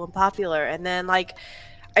be cool and popular. And then, like,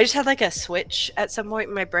 I just had, like, a switch at some point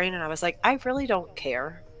in my brain, and I was like, I really don't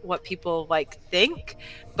care what people, like, think.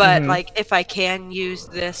 But, like, if I can use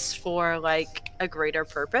this for, like, a greater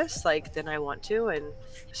purpose, like, then I want to. And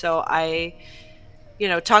so I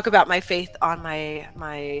talk about my faith on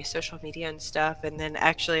my social media and stuff, and then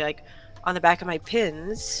actually like on the back of my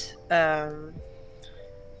pins, I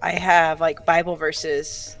have like Bible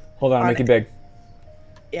verses. Hold on, On make it it. big.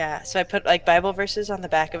 Yeah, so I put like Bible verses on the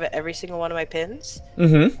back of every single one of my pins.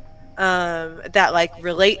 Mm-hmm. That like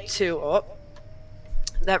relate to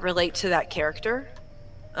that character,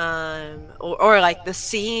 or like the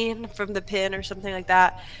scene from the pin or something like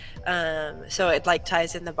that. So it like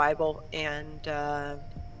ties in the Bible and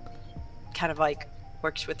kind of like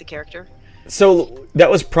works with the character. So that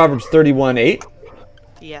was Proverbs 31:8.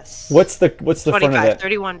 Yes. What's the front of 25, that?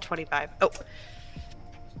 31:25. Oh.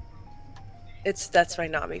 That's my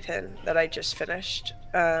Nami pin that I just finished.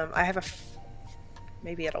 I have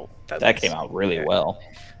maybe it'll focus. That came out really well.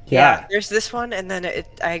 Yeah. There's this one, and then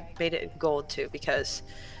I made it in gold too because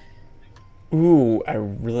Ooh, I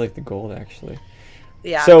really like the gold actually.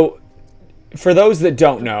 yeah. So, for those that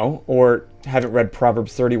don't know or haven't read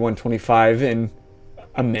Proverbs 31:25 in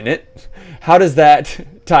a minute, how does that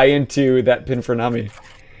tie into that pin for Nami?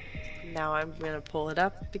 Now I'm gonna pull it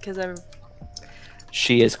up because I'm.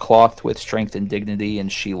 She is clothed with strength and dignity, and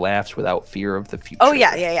she laughs without fear of the future. Oh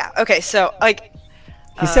yeah. Okay, so like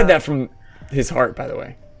He said that from his heart, by the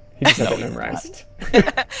way. He just had that memorized.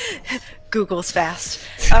 Google's fast.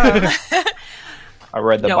 I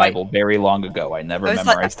read the No, Bible very long ago. I never I was like-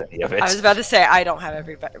 memorized any of it. I was about to say I don't have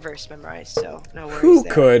every verse memorized, so no worries. Who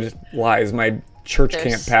there. could? Lies. My church camp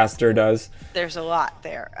There's- pastor does. There's a lot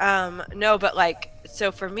there. No, but like,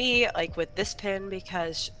 so for me, like with this pin,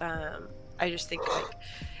 because I just think like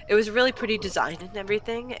it was really pretty designed and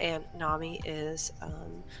everything, and Nami is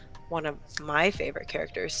one of my favorite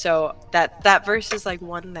characters. So that verse is like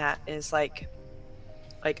one that is like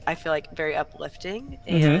I feel like very uplifting,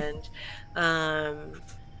 and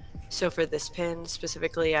so for this pin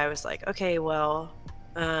specifically, I was like, okay, well,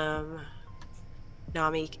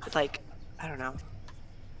 Nami, like, I don't know.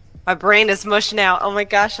 My brain is mush now. Oh my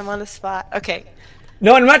gosh, I'm on the spot. Okay.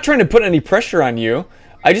 No, I'm not trying to put any pressure on you.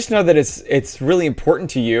 I just know that it's really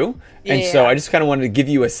important to you, and so Yeah. I just kind of wanted to give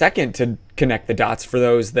you a second to connect the dots for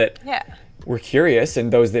those that Yeah. were curious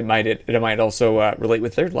and those that it might also relate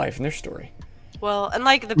with their life and their story. Well, and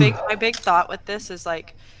like my big thought with this is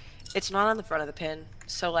like, it's not on the front of the pin,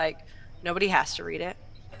 so like nobody has to read it,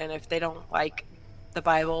 and if they don't like the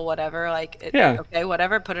Bible, whatever. Like, Yeah. okay,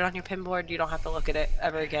 whatever. Put it on your pin board. You don't have to look at it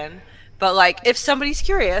ever again. But like, if somebody's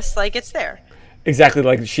curious, like, it's there. Exactly,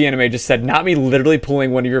 like She Anime just said, not me literally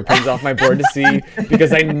pulling one of your pins off my board to see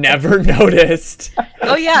because I never noticed.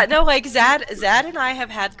 Oh yeah, no, like Zad and I have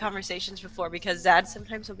had conversations before because Zad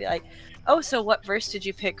sometimes will be like, "Oh, so what verse did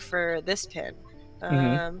you pick for this pin?"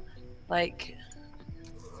 Like,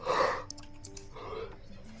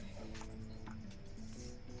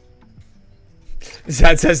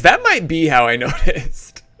 Zad says, that might be how I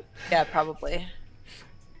noticed. yeah, probably.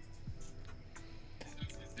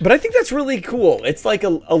 But I think that's really cool. It's like a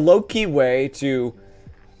low-key way to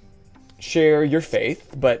share your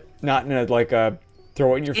faith, but not in a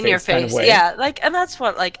throw it in your face kind of way. Yeah, like, and that's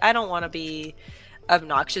what, like, I don't want to be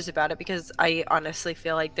obnoxious about it because I honestly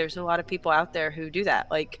feel like there's a lot of people out there who do that.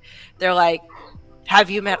 Like, they're like, have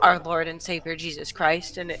you met our Lord and Savior Jesus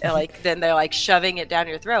Christ? And like, then they're like shoving it down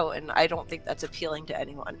your throat, and I don't think that's appealing to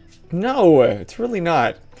anyone. No, it's really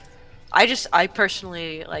not. I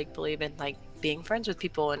personally like believe in like being friends with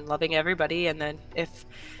people and loving everybody, and then if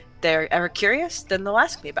they're ever curious, then they'll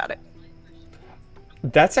ask me about it.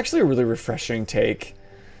 That's actually a really refreshing take,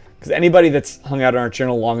 because anybody that's hung out on our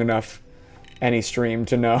channel long enough, any stream,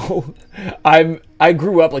 to know, I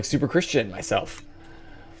grew up like super Christian myself,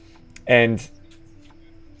 and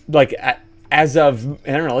like as of,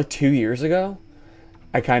 I don't know, like 2 years ago,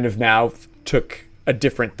 I kind of now took a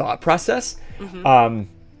different thought process.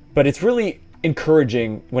 But it's really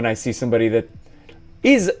encouraging when I see somebody that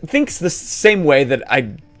thinks the same way that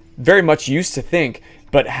I very much used to think,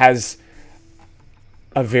 but has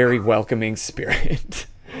a very welcoming spirit.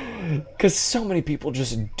 Because so many people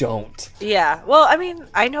just don't. Yeah, well, I mean,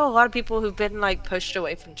 I know a lot of people who've been like pushed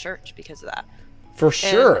away from church because of that. For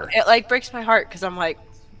sure. And it like breaks my heart because I'm like,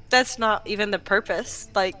 that's not even the purpose.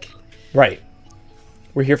 Like, right.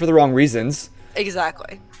 We're here for the wrong reasons.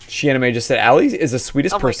 Exactly. She Anime just said, Allie is the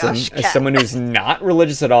sweetest person. Gosh, As Kat. someone who's not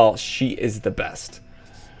religious at all, she is the best.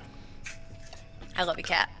 I love you,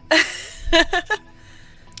 Cat.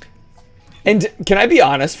 And can I be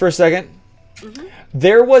honest for a 2nd?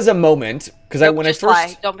 There was a moment, because when I Just first...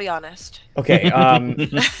 lie. Don't be honest. Okay,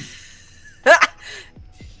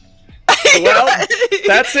 well,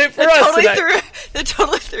 that's it for us today. That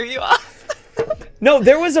totally threw you off. No,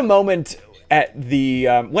 there was a moment at the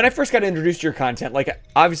when I first got introduced to your content. Like,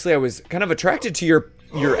 obviously, I was kind of attracted to your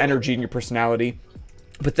energy and your personality,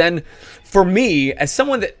 but then, for me, as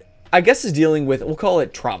someone that I guess is dealing with, we'll call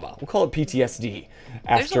it trauma, we'll call it PTSD.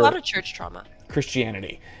 There's a lot of church trauma.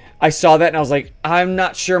 Christianity. I saw that and I was like, I'm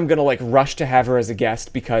not sure I'm gonna like rush to have her as a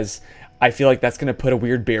guest because I feel like that's gonna put a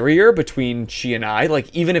weird barrier between she and I.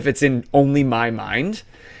 Like, even if it's in only my mind.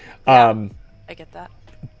 I get that.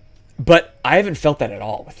 But I haven't felt that at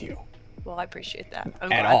all with you. Well, I appreciate that.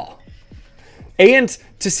 I'm At glad. all. And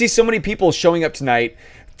to see so many people showing up tonight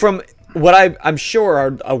from what I'm sure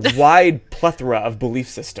are a wide plethora of belief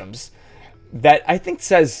systems that I think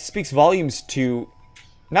speaks volumes to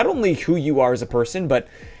not only who you are as a person, but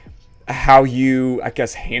how you, I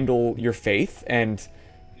guess, handle your faith and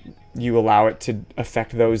you allow it to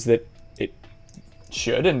affect those that it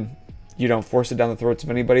should, and you don't force it down the throats of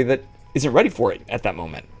anybody that isn't ready for it at that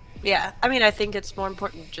moment. Yeah, I mean, I think it's more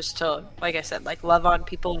important just to, like I said, like love on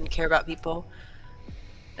people and care about people.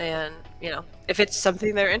 And, you know, if it's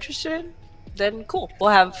something they're interested in, then cool. We'll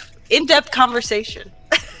have in-depth conversation.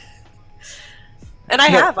 And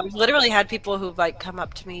I've literally had people who've like come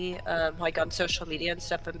up to me, like on social media and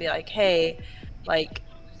stuff and be like, hey, like,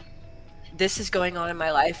 this is going on in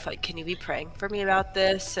my life. Like, can you be praying for me about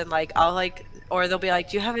this? And like, I'll like, or they'll be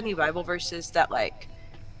like, do you have any Bible verses that like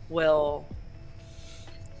will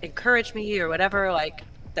encourage me or whatever, like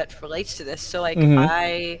that relates to this? So like,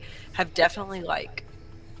 I have definitely like,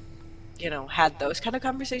 you know, had those kind of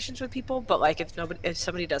conversations with people. But like, if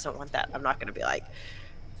somebody doesn't want that, I'm not going to be like,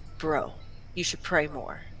 bro, you should pray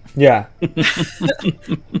more. Yeah.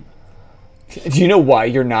 Do you know why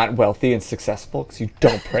you're not wealthy and successful? Because you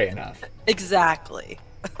don't pray enough. Exactly.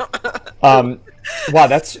 Wow,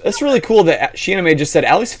 that's really cool that She Anime just said,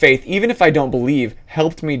 Allie's faith, even if I don't believe,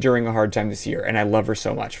 helped me during a hard time this year, and I love her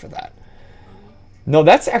so much for that. No,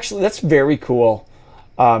 that's very cool.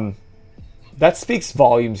 That speaks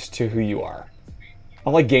volumes to who you are.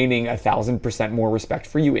 I'm like gaining 1,000% more respect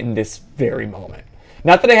for you in this very moment.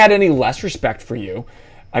 Not that I had any less respect for you.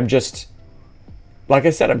 I'm just, like I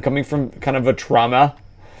said, I'm coming from kind of a trauma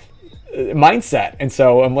mindset. And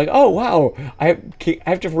so I'm like, oh, wow. I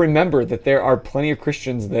have to remember that there are plenty of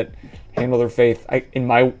Christians that handle their faith, in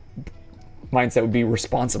my mindset, would be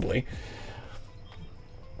responsibly.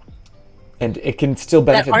 And it can still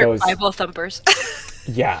benefit that aren't those. Bible thumpers.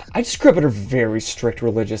 Yeah, I just grew up in a very strict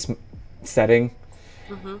religious setting.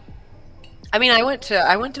 I mean, I went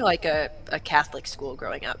to like a Catholic school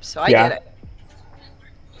growing up, so I Yeah. get it.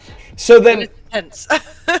 So then, It's intense.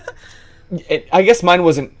 I guess mine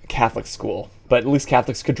wasn't Catholic school, but at least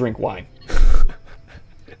Catholics could drink wine.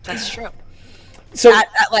 That's true. So At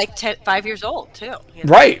like 5 years old too. You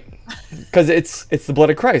know? right, because it's the blood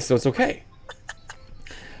of Christ, so it's okay.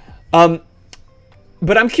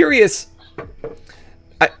 But I'm curious.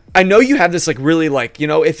 I know you have this like really like, you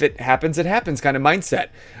know, if it happens, it happens kind of mindset.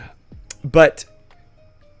 But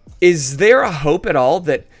is there a hope at all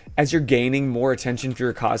that as you're gaining more attention for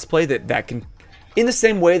your cosplay, that can, in the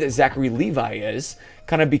same way that Zachary Levi is,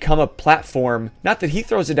 kind of become a platform? Not that he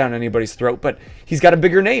throws it down anybody's throat, but he's got a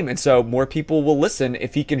bigger name, and so more people will listen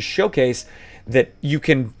if he can showcase that you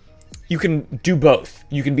can do both.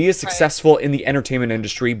 You can be as successful in the entertainment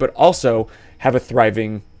industry, but also have a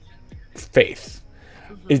thriving faith.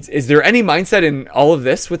 Is there any mindset in all of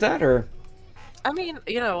this with that, or? I mean,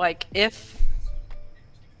 you know, like if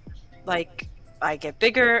like I get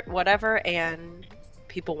bigger, whatever, and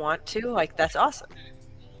people want to, like that's awesome.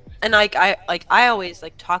 And I always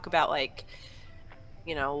like talk about like,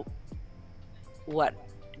 you know, what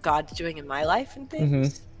God's doing in my life and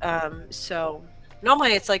things. So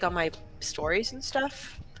normally it's like on my stories and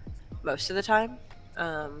stuff most of the time.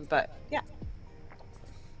 But yeah.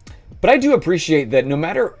 But I do appreciate that no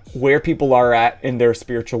matter where people are at in their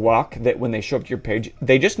spiritual walk, that when they show up to your page,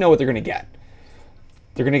 they just know what they're going to get.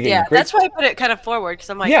 They're going to get Yeah, great. that's why I put it kind of forward, because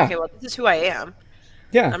I'm like, Yeah. okay, well, this is who I am.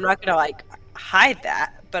 Yeah. I'm not gonna like hide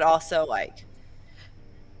that, but also like,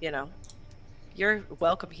 you know, you're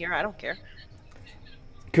welcome here. I don't care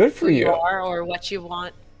Good for who you you. are or what you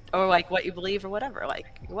want or like what you believe or whatever. Like,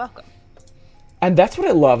 you're welcome. And that's what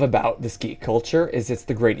I love about this geek culture is it's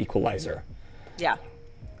the great equalizer. Yeah.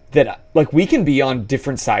 That like we can be on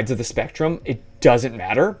different sides of the spectrum. It doesn't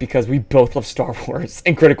matter because we both love Star Wars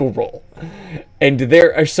and Critical Role. And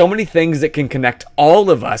there are so many things that can connect all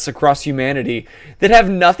of us across humanity that have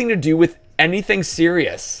nothing to do with anything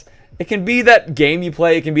serious. It can be that game you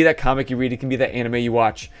play, it can be that comic you read, it can be that anime you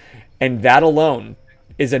watch. And that alone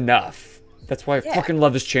is enough. That's why I fucking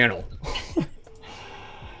love this channel.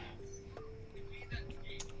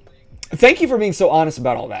 Thank you for being so honest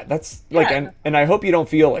about all that. That's like, Yeah. and I hope you don't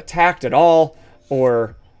feel attacked at all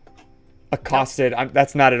or accosted.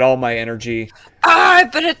 That's not at all my energy.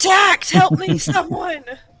 I've been attacked. Help me, someone.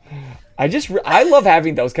 I love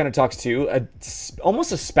having those kind of talks too.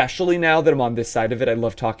 Almost especially now that I'm on this side of it, I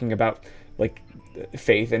love talking about like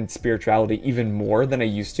faith and spirituality even more than I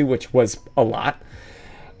used to, which was a lot.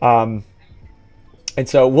 And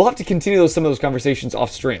so we'll have to continue some of those conversations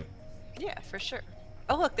off stream. Yeah, for sure.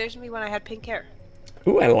 Oh, look, there's me when I had pink hair.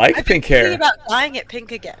 Ooh, I like I've pink been thinking hair. about dyeing it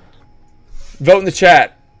pink again. Vote in the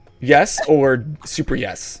chat. Yes or super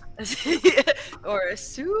yes. Or a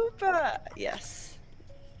super yes.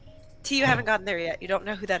 T, you haven't gotten there yet. You don't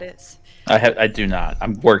know who that is. I do not.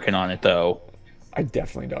 I'm working on it though. I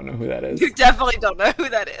definitely don't know who that is. You definitely don't know who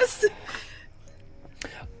that is.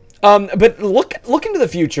 But look into the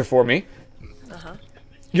future for me.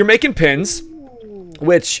 You're making pins,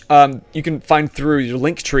 which you can find through your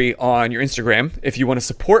link tree on your Instagram if you want to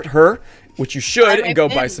support her, which you should, Buy my and go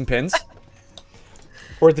buy pins. some pins.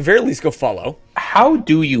 Or at the very least, go follow. How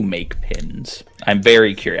do you make pins? I'm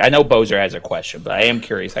very curious. I know Bozer has a question, but I am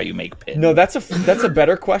curious how you make pins. No, that's a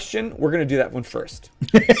better question. We're gonna do that one first.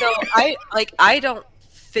 So I don't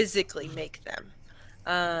physically make them.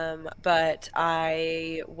 But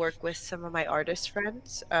I work with some of my artist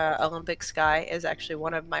friends. Olympic Sky is actually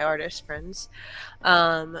one of my artist friends,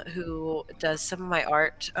 who does some of my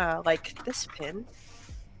art, like this pin.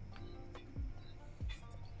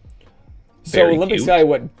 So Very Olympic cute. Sky,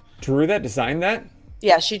 what drew that, designed that?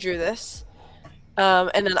 Yeah, she drew this.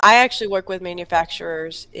 And then I actually work with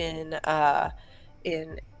manufacturers in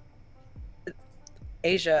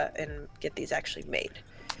Asia and get these actually made.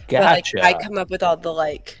 Gotcha. But, like, I come up with all the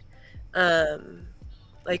like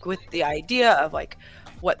with the idea of like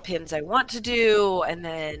what pins I want to do, and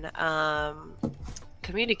then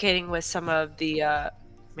communicating with some of the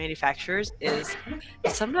manufacturers is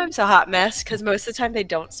sometimes a hot mess because most of the time they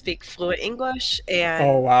don't speak fluent English, and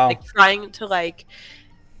Oh, wow. like trying to like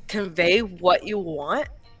convey what you want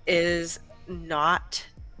is not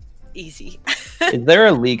easy. Is there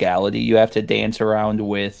a legality you have to dance around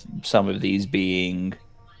with some of these being?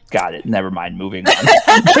 Got it. Never mind. Moving on.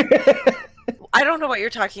 I don't know what you're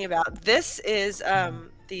talking about. This is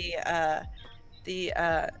the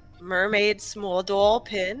mermaid small doll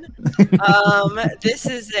pin. This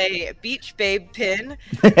is a beach babe pin.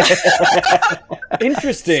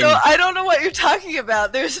 Interesting. So I don't know what you're talking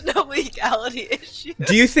about. There's no legality issue.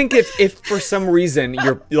 Do you think if for some reason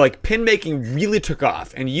your like pin making really took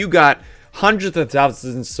off and you got hundreds of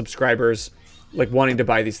thousands of subscribers like wanting to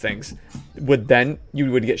buy these things,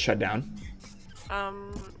 you would get shut down?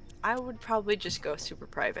 I would probably just go super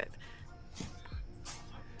private.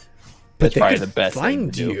 But That's they probably could the best thing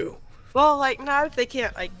find to do. you. Well, like not if they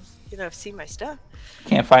can't see my stuff.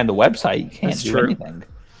 Can't find the website. You can't That's do true. anything.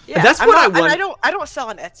 Yeah, That's I'm what I not- and want- I don't sell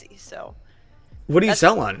on Etsy, so What do you That's-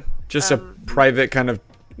 sell on? Just a private kind of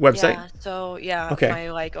website? yeah. So yeah, Okay.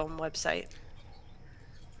 my like own website.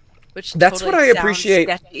 Which That's totally what I sounds appreciate.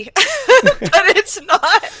 sketchy. But it's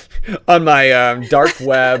not. On my dark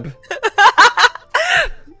web.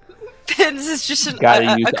 Pins is just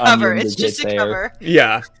Gotta use a cover. onion to It's just get a there. cover.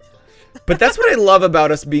 Yeah. But that's what I love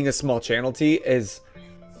about us being a small channel, T, is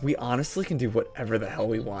we honestly can do whatever the hell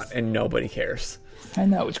we want and nobody cares. I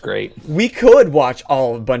know, it's great. We could watch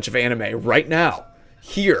a bunch of anime right now,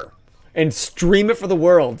 here, and stream it for the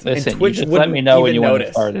world. Listen, and Twitch you just wouldn't let me know when even you want to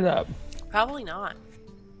notice. start it up. Probably not.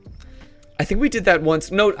 I think we did that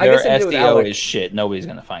once. No, I Their guess I did it with SEO Alec. is shit. Nobody's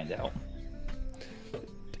gonna find out.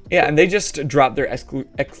 Yeah, and they just dropped their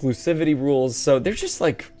exclusivity rules, so they're just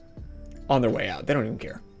like on their way out. They don't even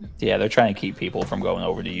care. Yeah, they're trying to keep people from going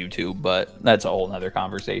over to YouTube, but that's a whole nother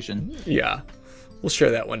conversation. Yeah, we'll share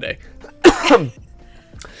that one day.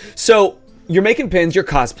 So you're making pins, you're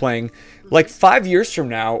cosplaying. Like 5 years from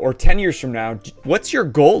now or 10 years from now, what's your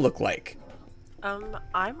goal look like?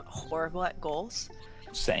 I'm horrible at goals.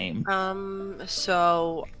 Same.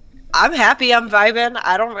 So I'm happy. I'm vibing.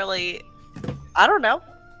 I don't know.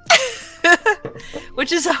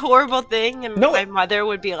 Which is a horrible thing, and No. my mother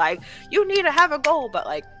would be like, "You need to have a goal," but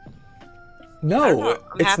like, I don't No, know.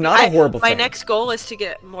 I'm it's happy. not a horrible My thing. next goal is to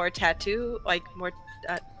get more tattoo, like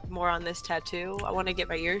more on this tattoo. I want to get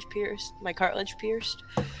my ears pierced, my cartilage pierced.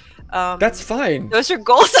 That's fine. Those are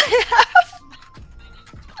goals I have.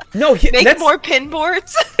 No, Make that's, more pin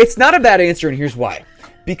boards. it's not a bad answer, and here's why.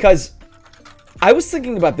 Because I was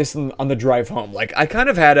thinking about this on the drive home. Like, I kind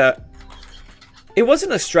of had it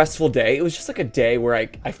wasn't a stressful day. It was just like a day where I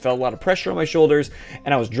felt a lot of pressure on my shoulders,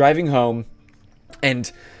 and I was driving home,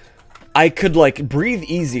 and I could like breathe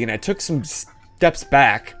easy, and I took some steps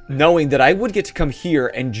back, knowing that I would get to come here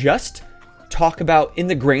and just talk about, in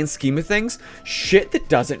the grand scheme of things, shit that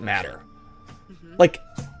doesn't matter. Like,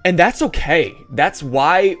 and that's okay. That's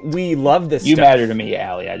why we love this You stuff. matter to me,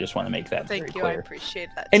 Allie. I just want to make that Thank very you. I clear. appreciate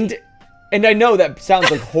that. And I know that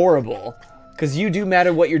sounds like horrible, because you do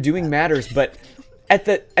matter. What you're doing matters. But at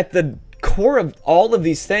the core of all of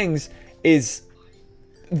these things is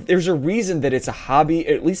there's a reason that it's a hobby.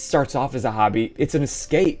 It at least starts off as a hobby. It's an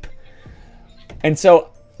escape. And so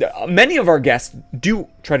many of our guests do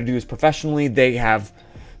try to do this professionally. They have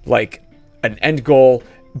like an end goal.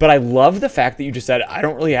 But I love the fact that you just said, I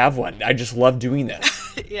don't really have one. I just love doing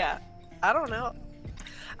this. Yeah. I don't know,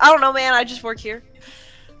 man. I just work here.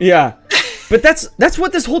 Yeah. But that's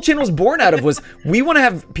what this whole channel was born out of, was we want to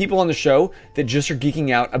have people on the show that just are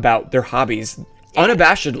geeking out about their hobbies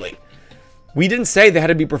unabashedly. We didn't say they had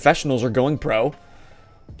to be professionals or going pro.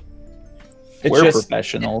 It's We're just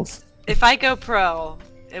professionals. If I go pro,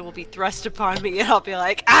 it will be thrust upon me, and I'll be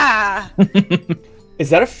like, ah. Is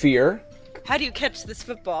that a fear? How do you catch this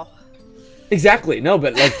football? Exactly. No,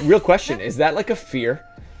 but like real question, is that like a fear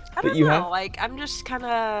I don't that you know. have? Like,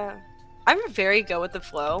 I'm very go with the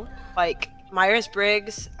flow. Like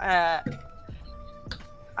Myers-Briggs, I'm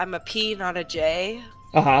a P, not a J.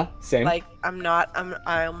 Uh-huh. Same. Like, I'm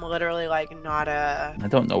literally like not a. I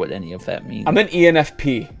don't know what any of that means. I'm an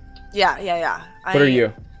ENFP. Yeah. What are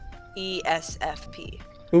you? ESFP.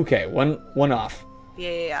 Okay, one off.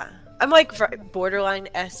 Yeah. I'm like borderline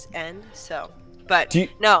SN, so. But Do you-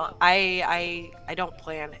 no, I don't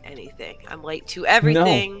plan anything. I'm late to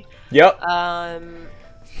everything. Yep.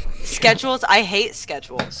 Schedules, I hate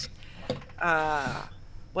schedules.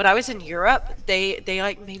 When I was in Europe, they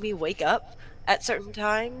like made me wake up at certain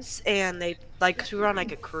times, and they like, 'cause we were on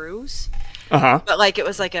like a cruise, Uh-huh. but like it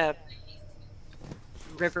was like a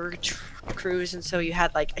river cruise, and so you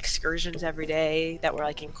had like excursions every day that were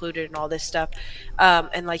like included in all this stuff,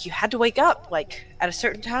 and like you had to wake up like at a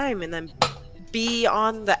certain time and then be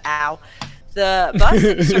on the bus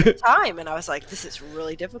at a certain time, and I was like, this is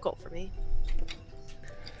really difficult for me.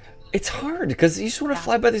 It's hard because you just want to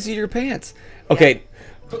fly by the seat of your pants. Okay,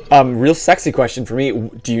 real sexy question for me.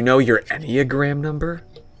 Do you know your Enneagram number?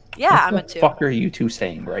 Yeah, I'm a What the 2. fuck are you two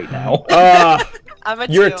saying right now? I'm a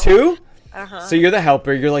 2. You're a 2? Uh-huh. So you're the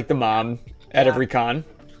helper. You're like the mom at Yeah. every con.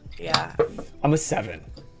 Yeah. I'm a 7.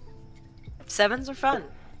 7s are fun.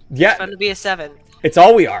 Yeah, Fun to be a 7. it's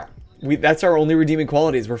all we are. That's our only redeeming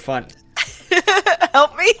qualities. We're fun.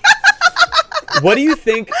 Help me. What do you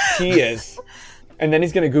think T is? And then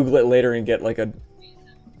he's gonna Google it later and get like a No,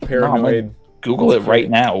 I'm paranoid. gonna Google it right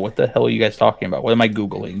now. What the hell are you guys talking about? What am I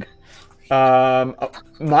Googling?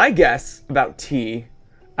 My guess about T,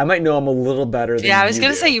 I might know him a little better than Yeah, I was you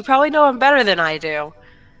gonna do. say you probably know him better than I do.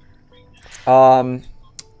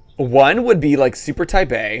 One would be like super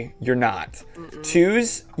type A. You're not.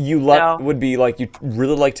 Twos, No. would be like you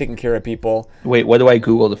really like taking care of people. Wait, what do I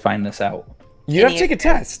Google to find this out? You have to take a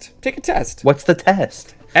test. Take a test. What's the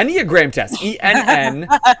test? Enneagram test. ENN.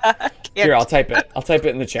 Here, I'll type it. I'll type it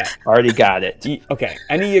in the chat. Already got it. Okay,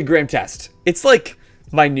 Enneagram test. It's like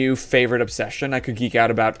my new favorite obsession. I could geek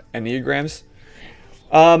out about Enneagrams.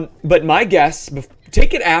 But my guess,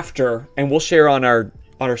 take it after, and we'll share on our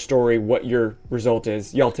story what your result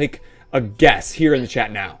is. Y'all take a guess here in the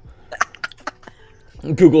chat now.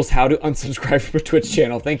 Google's how to unsubscribe from a Twitch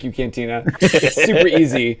channel. Thank you, Cantina. It's super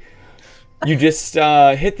easy. You just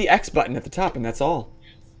hit the X button at the top, and that's all.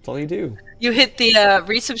 That's all you do. You hit the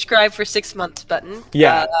resubscribe for 6 months button.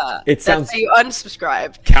 Yeah, it sounds That's how you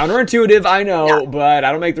unsubscribe. counterintuitive, I know, Yeah. but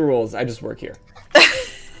I don't make the rules. I just work here.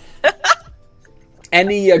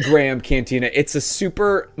 Enneagram, Cantina. It's a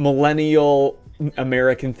super millennial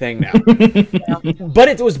American thing now. But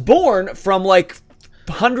it was born from like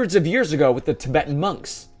hundreds of years ago with the Tibetan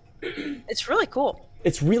monks. It's really cool.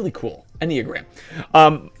 It's really cool. Enneagram.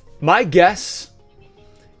 My guess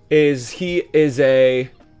is he is a...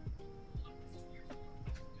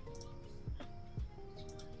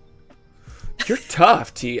 You're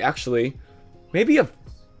tough, T, actually. Maybe a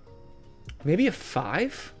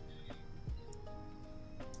 5?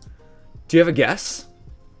 Do you have a guess?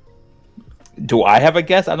 Do I have a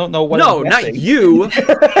guess? I don't know what. No, I'm not guessing. you.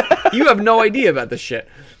 You have no idea about this shit.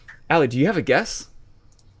 Allie, do you have a guess?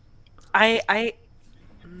 I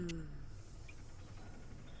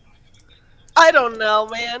don't know,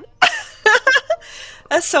 man.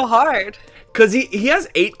 That's so hard. Because he has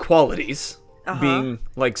 8 qualities. Being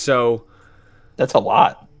like so... That's a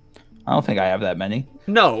lot. I don't think I have that many.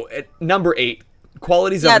 No, number 8.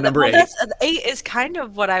 Qualities of number 8. 8 is kind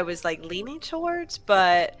of what I was like leaning towards,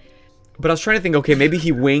 but But I was trying to think, okay, maybe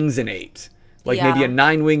he wings an 8. Like Yeah. maybe a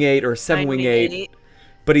 9 wing 8 or a 7 wing 8.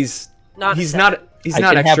 But he's Not a he's 7. not he's I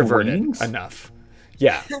not can have extroverted wings? enough.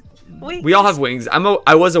 Yeah. We all have wings.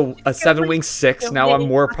 I was a 7 wing 6. You're Now I'm winging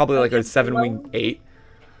more up probably like a like 7 wing 8.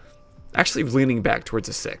 Actually leaning back towards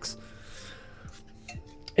a 6.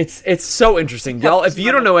 It's so interesting. Y'all, if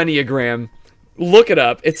you don't know Enneagram, look it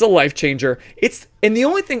up. It's a life changer. And the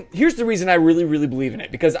only thing, here's the reason I really, really believe in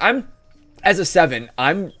it. Because as a 7,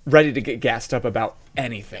 I'm ready to get gassed up about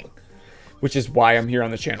anything. Which is why I'm here on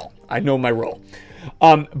the channel. I know my role.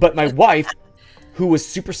 But my wife, who was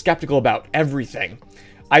super skeptical about everything,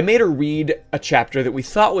 I made her read a chapter that we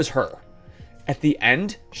thought was her. At the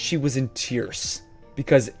end, she was in tears.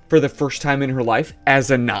 Because for the first time in her life, as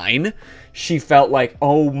a 9, she felt like,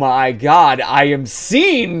 oh my god, I am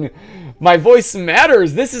seen! My voice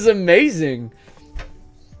matters! This is amazing!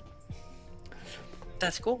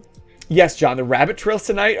 that's cool. Yes, John, the rabbit trails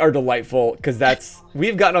tonight are delightful because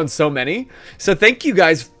we've gotten on so many. So thank you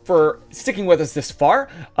guys for sticking with us this far.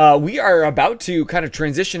 We are about to kind of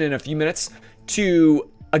transition in a few minutes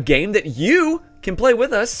to a game that you can play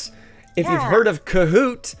with us. If you've heard of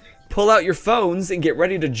Kahoot, pull out your phones and get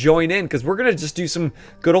ready to join in because we're going to just do some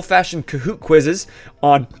good old-fashioned Kahoot quizzes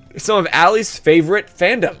on some of Allie's favorite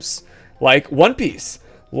fandoms, like One Piece,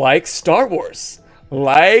 like Star Wars,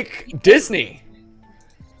 like Disney.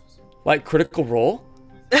 Like Critical Role?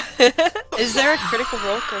 Is there a Critical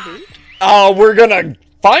Role Kahoot? Oh, we're gonna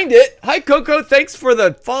find it. Hi, Coco. Thanks for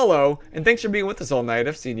the follow. And thanks for being with us all night.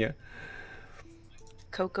 I've seen you.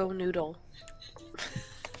 Coco Noodle.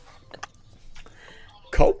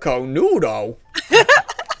 Coco Noodle.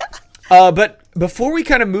 But before we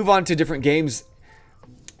kind of move on to different games,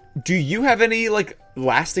 do you have any, like,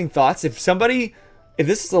 lasting thoughts? If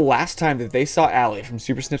this is the last time that they saw Allie from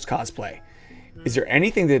Super Snips Cosplay, is there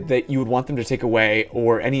anything that you would want them to take away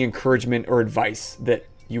or any encouragement or advice that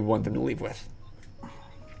you want them to leave with?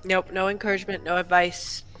 Nope, no encouragement, no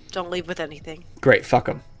advice. Don't leave with anything. Great, fuck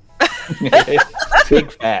them.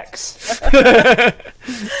 Big facts.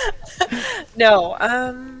 No,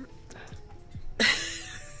 oh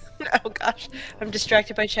gosh, I'm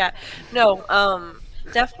distracted by chat. No,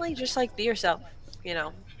 definitely just like be yourself, you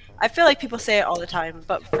know. I feel like people say it all the time,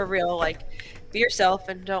 but for real, like be yourself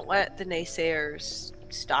and don't let the naysayers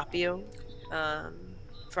stop you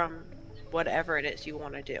from whatever it is you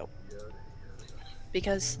want to do.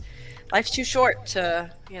 because life's too short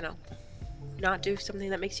to, not do something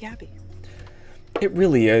that makes you happy. It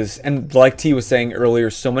really is. And like T was saying earlier,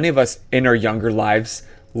 so many of us in our younger lives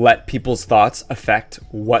let people's thoughts affect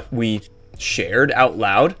what we shared out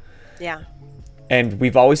loud. Yeah. And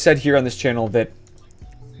we've always said here on this channel that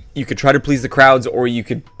you could try to please the crowds or you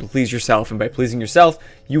could please yourself. And by pleasing yourself,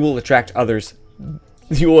 you will attract others.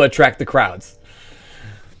 You will attract the crowds.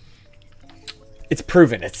 It's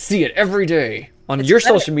proven. See it every day on your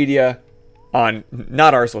social media, on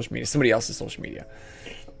not our social media, somebody else's social media.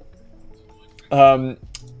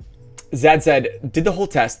 Zad said, did the whole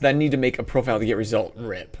test, then need to make a profile to get result.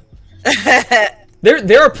 Rip.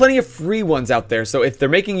 There are plenty of free ones out there, so if they're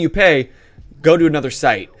making you pay, go to another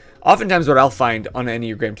site. Oftentimes what I'll find on an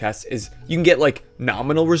Enneagram test is you can get like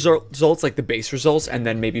nominal results, like the base results, and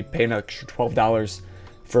then maybe pay an extra $12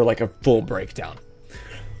 for like a full breakdown.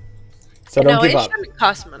 So don't give up. It shouldn't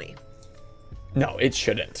cost money. No, it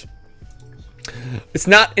shouldn't. It's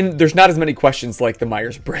not, and there's not as many questions like the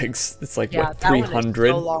Myers-Briggs. It's like, what,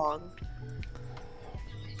 300? So long.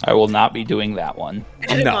 I will not be doing that one.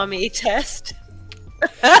 Edamame test.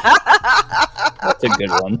 That's a good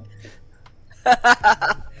one.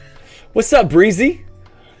 What's up, Breezy?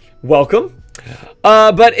 Welcome.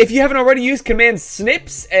 But if you haven't already used Command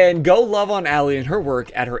Snips, and go love on Allie and her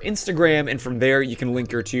work at her Instagram, and from there you can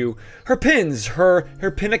link her to her pins,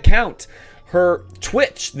 her pin account, her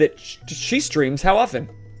Twitch that she streams. How often?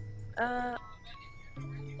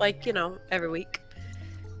 Every week.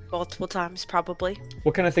 Multiple times, probably.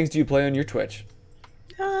 What kind of things do you play on your Twitch?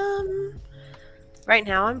 Right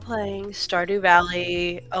now I'm playing Stardew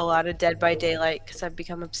Valley, a lot of Dead by Daylight because I've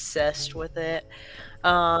become obsessed with it.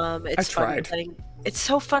 It's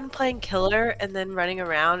so fun playing killer and then running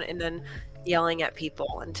around and then yelling at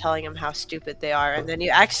people and telling them how stupid they are, and then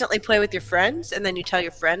you accidentally play with your friends and then you tell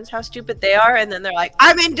your friends how stupid they are, and then they're like,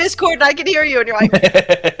 I'm in Discord and I can hear you, and you're like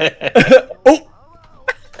Oh.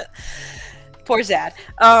 Poor Zad.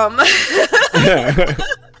 And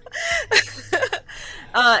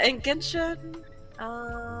Genshin,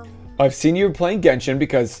 I've seen you playing Genshin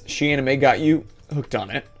because She Anime got you hooked on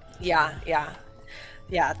it. Yeah,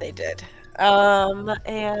 they did.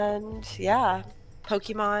 And yeah,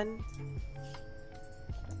 Pokemon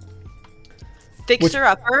Fixer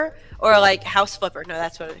Upper, or like House Flipper. No,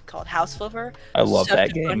 that's what it's called. House Flipper. I love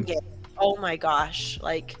Such that a fun game. Oh my gosh.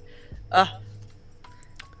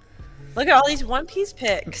 Look at all these One Piece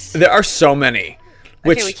picks. There are so many.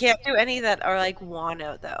 Okay, we can't do any that are like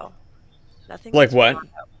Wano though. Nothing like what?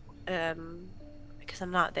 Wano. Because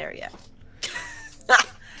I'm not there yet.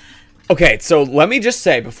 Okay, so let me just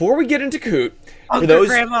say before we get into Kahoot,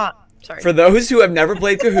 for those who have never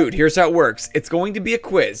played Kahoot, here's how it works. It's going to be a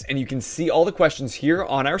quiz, and you can see all the questions here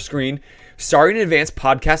on our screen. Sorry in advance,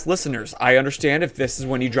 podcast listeners. I understand if this is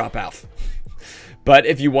when you drop out. But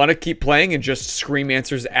if you want to keep playing and just scream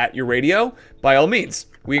answers at your radio, by all means,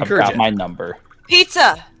 we encourage it. I've got my number.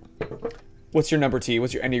 Pizza! What's your number, T?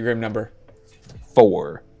 What's your Enneagram number?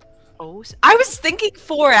 4. Oh, I was thinking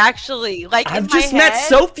 4 actually. I've just met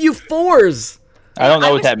so few 4s. I don't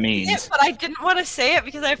know what that means. But I didn't want to say it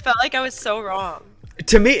because I felt like I was so wrong.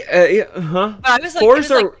 To me, But I was like, 4s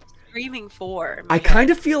are screaming 4. I kind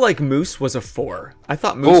of feel like Moose was a 4. I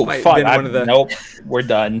thought Moose might have been one of the. Nope, we're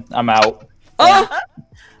done. I'm out. Oh!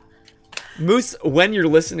 Moose, when you're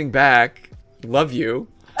listening back, love you.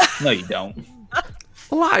 No, you don't.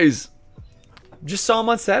 Lies. Just saw him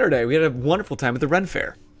on Saturday. We had a wonderful time at the Ren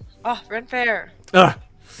Fair. Oh, Ren Fair.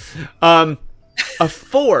 A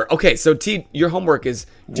 4. Okay, so T, your homework is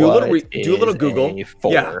do a little Google. A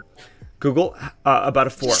 4? Yeah. Google about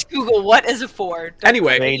a 4. Just Google what is a 4.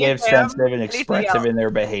 Anyway, creative, sensitive, and expressive in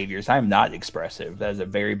their behaviors. I'm not expressive. That is a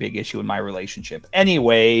very big issue in my relationship.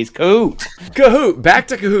 Anyways, Kahoot. Back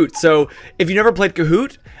to Kahoot. So if you never played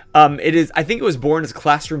Kahoot, I think it was born as a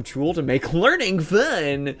classroom tool to make learning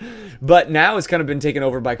fun, but now it's kind of been taken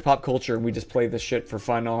over by pop culture, and we just play this shit for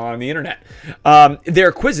fun on the internet. There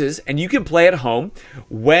are quizzes, and you can play at home.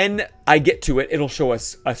 When I get to it, it'll show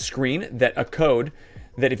us a screen a code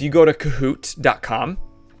that if you go to Kahoot.com,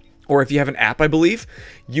 or if you have an app, I believe,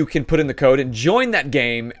 you can put in the code and join that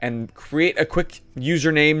game and create a quick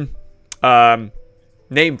username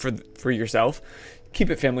name for yourself. Keep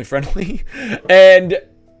it family friendly, and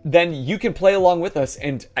then you can play along with us.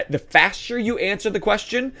 And the faster you answer the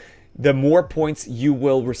question, the more points you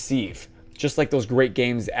will receive. Just like those great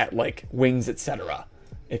games at like Wings, etc.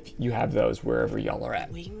 If you have those wherever y'all are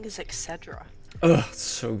at. Wings, etc. Ugh,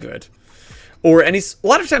 so good. Or a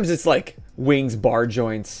lot of times it's like Wings bar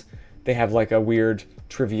joints. They have like a weird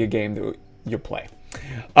trivia game that you'll play.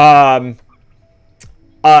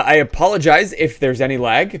 I apologize if there's any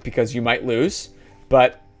lag because you might lose,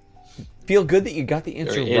 but feel good that you got the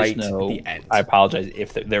answer right at the end. I apologize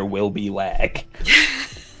if there will be lag.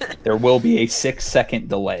 There will be a 6-second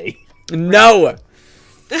delay. No.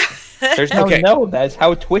 There's no. That's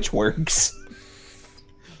how Twitch works.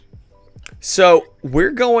 So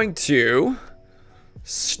we're going to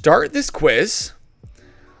start this quiz.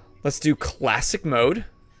 Let's do classic mode.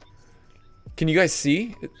 Can you guys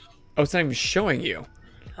see? Oh, it's not even showing you.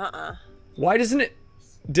 Why doesn't it?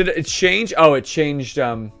 Did it change? Oh, it changed.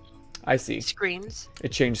 I see. Screens.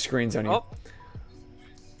 It changed screens on you. Oh.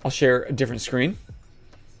 I'll share a different screen.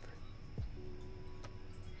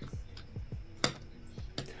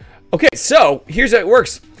 Okay, so here's how it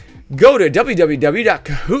works. Go to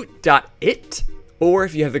www.kahoot.it, or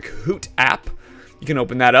if you have the Kahoot app, you can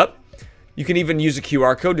open that up. You can even use a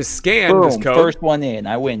QR code to scan this code. First one in.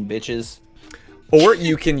 I win, bitches. Or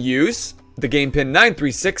you can use the game pin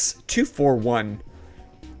 936241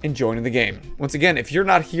 and join in the game. Once again, if you're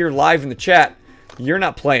not here live in the chat, you're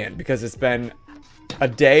not playing because it's been a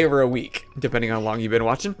day or a week, depending on how long you've been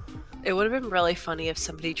watching. It would have been really funny if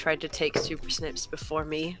somebody tried to take Super Snips before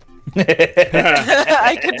me.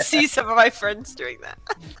 I could see some of my friends doing that.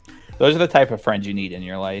 Those are the type of friends you need in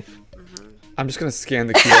your life. I'm just going to scan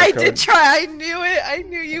the QR code. I did try. I knew it. I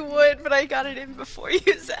knew you would, but I got it in before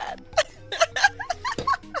you, Zad.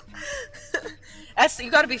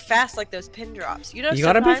 You got to be fast like those pin drops. You know, You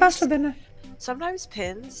got to be faster than that. Sometimes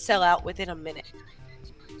pins sell out within a minute.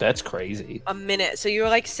 That's crazy. A minute. So you're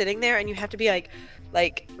like sitting there and you have to be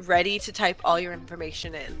like ready to type all your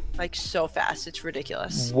information in like so fast. It's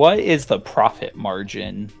ridiculous. What is the profit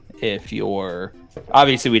margin if you're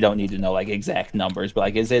obviously we don't need to know like exact numbers, but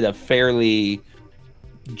like is it a fairly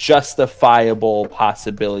justifiable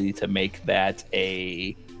possibility to make that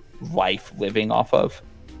a life living off of?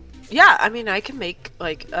 Yeah, I mean, I can make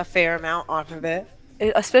like a fair amount off of it,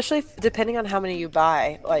 especially depending on how many you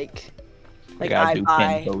buy. Like I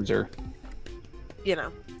buy, Poser. you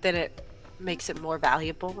know, then it makes it more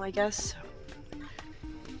valuable, I guess.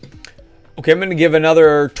 Okay, I'm going to give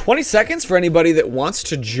another 20 seconds for anybody that wants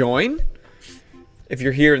to join. If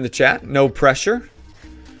you're here in the chat, no pressure.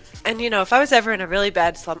 And you know, if I was ever in a really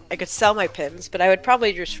bad slump, I could sell my pins, but I would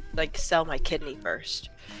probably just like sell my kidney first.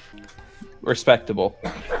 Respectable.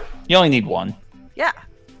 You only need one. Yeah.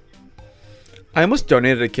 I almost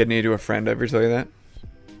donated a kidney to a friend. Ever tell you that?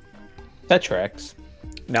 That tracks.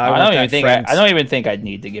 Now I don't even think I'd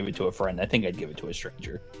need to give it to a friend. I think I'd give it to a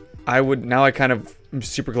stranger. I would. Now I kind of am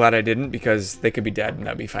super glad I didn't because they could be dead and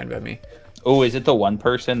that'd be fine by me. Oh, is it the one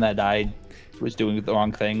person that died was doing the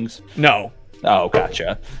wrong things? No, Oh,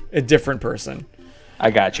 gotcha. a different person.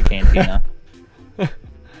 I got you, Cantina.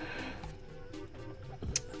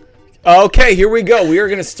 Okay, here we go. We are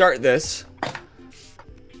going to start this.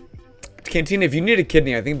 Cantina, if you need a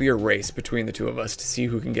kidney, I think it'd be a race between the two of us to see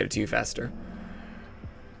who can get it to you faster.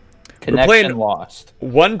 Connection playing lost.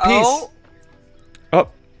 One Piece. Oh,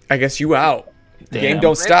 I guess you out. The game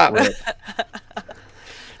don't stop.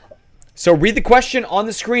 So read the question on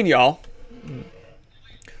the screen, y'all.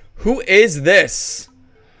 Who is this?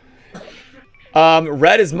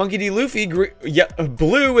 Red is Monkey D. Luffy.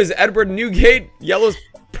 Blue is Edward Newgate. Yellow is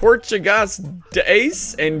Portugas de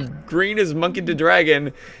Ace. And green is Monkey D.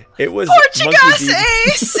 Dragon. It was Portugas Monkey D.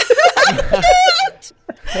 Ace!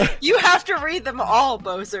 You have to read them all,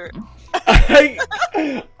 Bozer.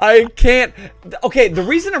 I can't. Okay, the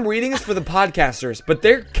reason I'm reading is for the podcasters, but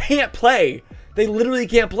they can't play. They literally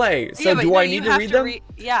can't play. So do I need to read them?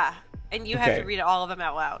 Yeah, and you have to read all of them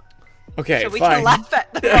out loud. Okay, so we fine. can laugh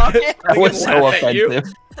at them. That was so offensive.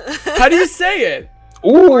 How do you say it?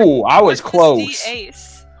 Ooh, I was close.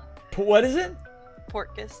 Ace. What is it?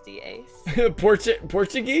 Porcus D. Ace.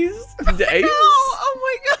 Portuguese? The Ace?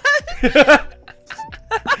 Oh my god.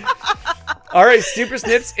 All right, Super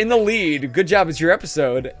Snips in the lead. Good job. It's your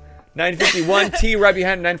episode. 951. T right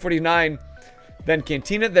behind 949. Then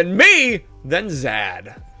Cantina. Then me. Then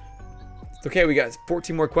Zad. It's okay. We got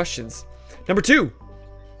 14 more questions. Number 2.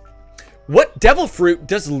 What devil fruit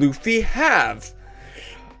does Luffy have?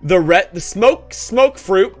 The smoke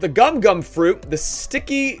fruit, the gum fruit, the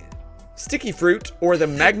sticky fruit, or the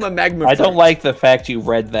magma fruit? I don't like the fact you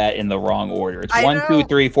read that in the wrong order. It's 1, 2,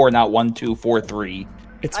 3, 4, not 1, 2, 4, 3.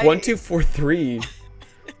 It's 1, 2, 4, 3.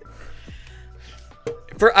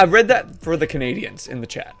 I read that for the Canadians in the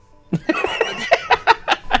chat.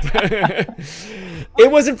 It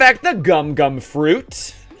was in fact the gum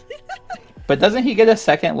fruit. But doesn't he get a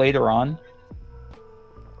second later on?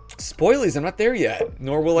 Spoilies, I'm not there yet.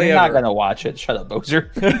 Nor will I You're ever. not gonna watch it. Shut up,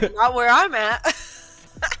 Bozer. Not where I'm at.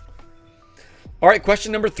 All right,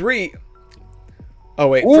 question number 3. Oh,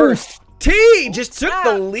 wait. Oof. First, T just took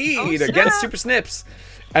the snap. lead Oh, against snap. Super Snips.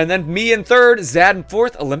 And then me in third, Zad in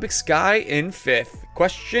fourth, Olympic Sky in fifth.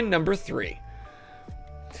 Question number 3.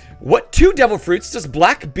 What 2 devil fruits does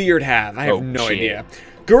Blackbeard have? I have Oh, no shit. idea.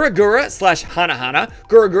 Gura Gura / Hana Hana,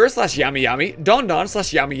 Gura Gura / Yami Yami, Don Don /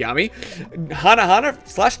 Yami Yami, Hana Hana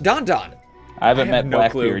 / Don Don. I haven't I have met no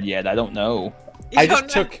Blackbeard clue. yet. I don't know. I You just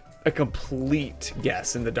don't know. took a complete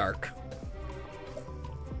guess in the dark.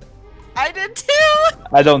 I did too.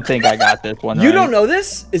 I don't think I got this one. You right. don't know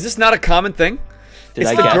this? Is this not a common thing? Did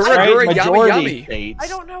It's I the guess Gura right? Gura Yami Majority Yami. states. I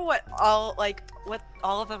don't know what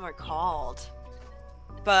all of them are called,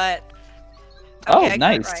 but Oh, I got it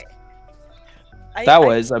nice. right. That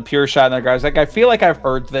was a pure shot in the dark. I was like, I feel like I've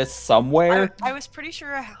heard this somewhere. I was pretty sure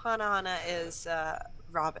Hana Hana is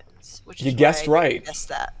Robin's, which You is guessed why I right. Guessed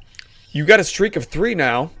that. You got a streak of 3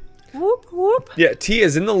 now. Whoop whoop. Yeah, T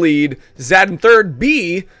is in the lead. Zad in third.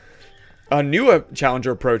 B, a new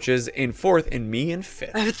challenger approaches in fourth, and me in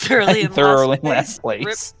fifth. I'm thoroughly in Thoroughly in last last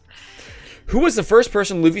place. Who was the first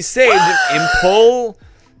person Luffy saved in Pull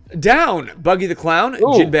Down? Buggy the Clown,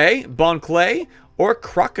 Ooh. Jinbei, Bon Clay, or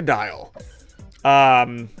Crocodile? I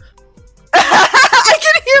can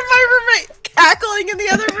hear my roommate cackling in the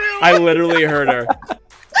other room. I literally heard her.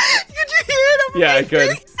 Could you hear it? Over Yeah, my I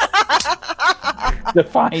could. face?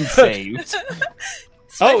 Define saved.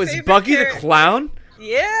 my Oh, it's favorite Buggy the character. Clown?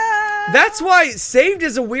 Yeah. That's why saved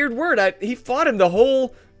is a weird word. He fought him the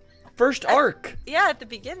whole first arc. Yeah, at the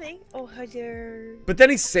beginning. Oh, hi there. But then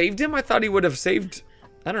he saved him? I thought he would have saved,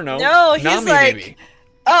 I don't know. No, he's Nami, like- maybe.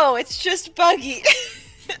 Oh, it's just Buggy.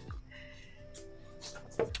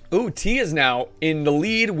 Ooh, T is now in the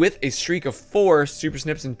lead with a streak of 4. Super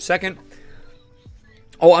Snips in second.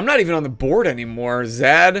 Oh, I'm not even on the board anymore.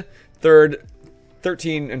 Zad, third,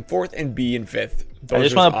 13 and fourth, and B in fifth. I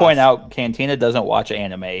just Bozer's want to point off. out, Cantina doesn't watch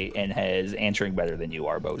anime and is answering better than you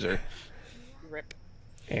are, Bozer. Rip.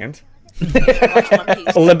 And? Watch One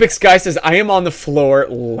Piece. Olympic Sky says, I am on the floor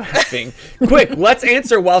laughing. Quick, let's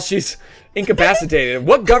answer while she's incapacitated.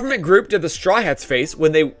 What government group did the Straw Hats face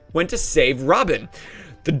when they went to save Robin?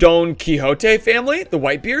 The Don Quixote family, the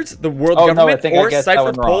Whitebeards, the world Oh, no, I government, think I or guessed that Cypher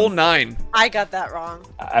one Pole wrong. 9? I got that wrong.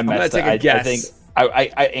 I messed take up. a guess. I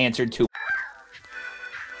think I answered too.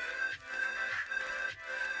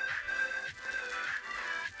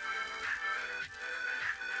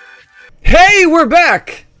 Hey, we're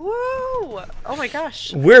back! Woo! Oh my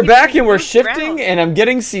gosh. We're back and we're moved shifting, around. and I'm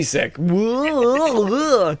getting seasick.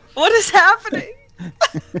 What is happening?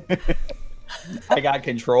 I got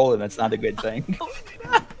control, and that's not a good thing.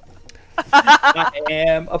 I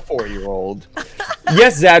am a 4-year-old.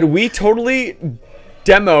 Yes, Zad, we totally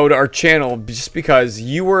demoed our channel just because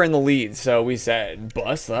you were in the lead, so we said,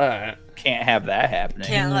 bust that. Can't have that happening.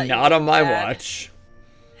 Can't let you Not do on my that. watch.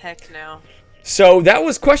 Heck no. So that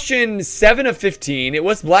was question 7 of 15. It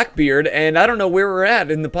was Blackbeard, and I don't know where we're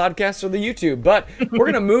at in the podcast or the YouTube, but we're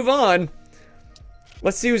going to move on.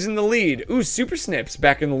 Let's see who's in the lead. Ooh, Super Snips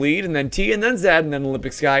back in the lead, and then T, and then Zad, and then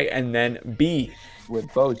Olympic Sky, and then B. With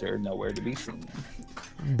Bozer, nowhere to be seen.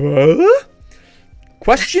 Buh?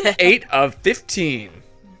 Question 8 of 15.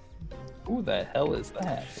 Who the hell is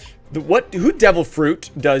that? Who devil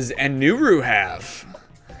fruit does Enuru have?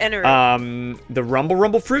 Enter. The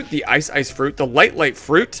Rumble fruit, the Ice fruit, the Light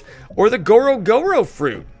fruit, or the Goro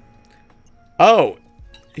fruit? Oh,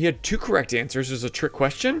 he had 2 correct answers. There's a trick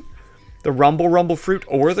question. The Rumble fruit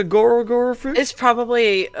or the Goro fruit? it's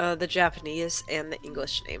probably the Japanese and the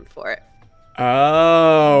English name for it.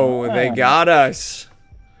 Oh, they got us.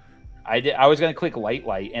 I was gonna click light,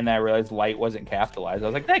 and then I realized light wasn't capitalized. I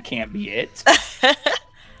was like, that can't be it.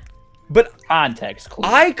 But Context clue.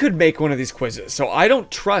 I could make one of these quizzes, so I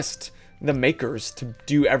don't trust the makers to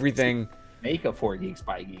do everything. Make a 4 Geeks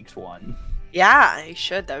by Geeks one. Yeah, you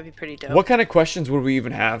should. That would be pretty dope. What kind of questions would we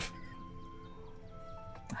even have?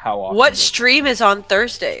 How often? What stream is on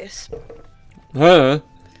Thursdays? Huh?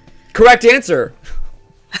 Correct answer.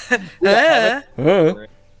 Uh, Huh?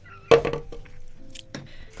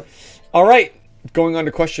 All right, going on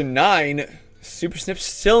to question 9. Super Snip's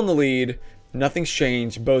still in the lead. Nothing's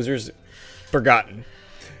changed. Bozer's forgotten.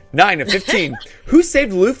 9 of 15. Who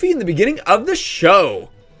saved Luffy in the beginning of the show?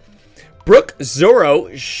 Brook,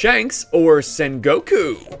 Zoro, Shanks, or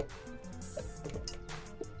Sengoku?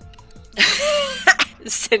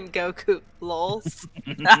 Sengoku lols.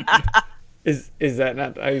 Is that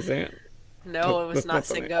not how you say it? No, it was That's not not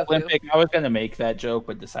funny. Sengoku. Olympic. I was gonna make that joke,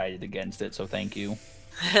 but decided against it. So thank you.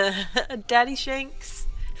 Daddy Shanks.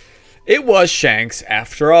 It was Shanks,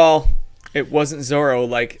 after all. It wasn't Zoro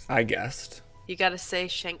like I guessed. You gotta say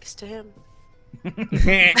Shanks to him.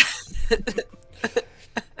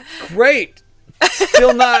 Great.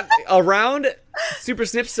 still not around. Super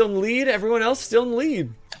Snip still in the lead. Everyone else still in the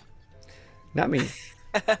lead. Not me.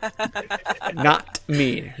 Not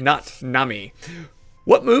me. Not Nami.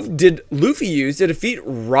 What move did Luffy use to defeat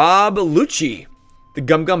Rob Lucci? The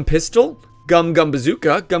Gum Gum Pistol, Gum Gum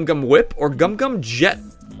Bazooka, Gum Gum Whip, or Gum Gum Jet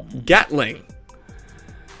Gatling?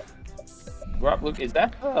 Rob Luke, is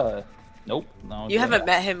that nope. No. You haven't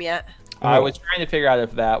met him yet. I was trying to figure out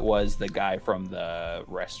if that was the guy from the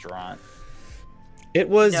restaurant. It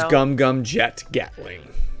was No. Gum Gum Jet Gatling.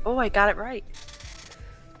 Oh, I got it right.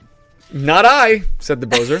 Not I, said the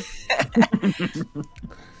Bozer.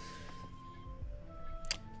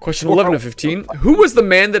 Question 11 of 15. Who was the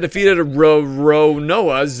man that defeated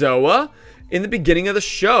Noah Zoa in the beginning of the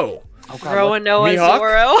show? Oh, God, Roanoa Mihawk?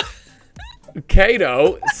 Zoro.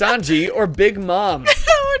 Kato, Sanji, or Big Mom?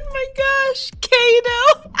 Oh my gosh,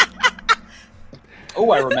 Kato. oh,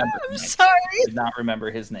 I remember. I'm I sorry. did not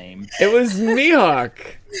remember his name. It was Mihawk.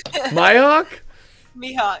 Mihawk?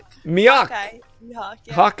 Mihawk. Mihawk. Okay. Mihawk,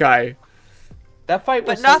 yeah. Hawkeye. That fight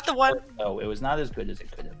was But not so the one- short, though. It was not as good as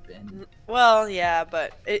it could have been. Well, yeah,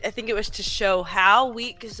 but I think it was to show how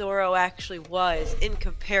weak Zoro actually was in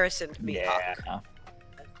comparison to Mihawk. Yeah.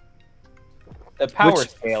 The power Which-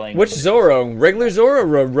 scaling. Which Zoro? Regular Zoro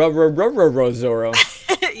or Zoro?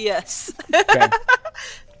 Yes. Okay.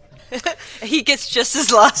 He gets just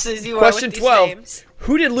as lost as you Question are with these 12. names.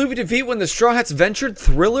 Who did Luffy defeat when the Straw Hats ventured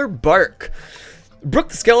Thriller Bark? Brook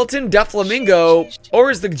the Skeleton, Doflamingo, or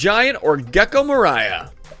is the Giant, or Gecko Mariah?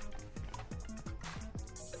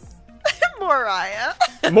 Mariah.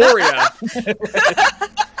 Moria.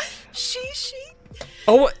 She.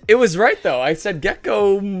 Oh, it was right though. I said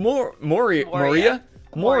Gecko Moria.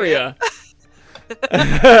 Moria.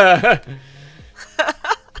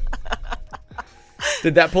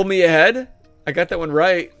 Did that pull me ahead? I got that one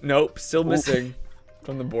right. Nope, still missing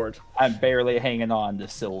from the board. I'm barely hanging on to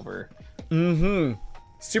silver. Mm-hmm.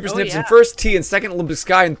 Super Oh, Snips in yeah. first, T in second, Olympic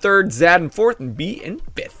Sky in third, Zad in fourth, and B in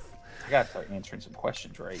fifth. I gotta start answering some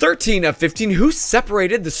questions right. 13 of 15. Who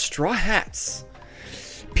separated the Straw Hats?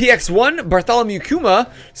 PX1, Bartholomew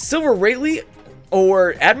Kuma, Silver Rayleigh,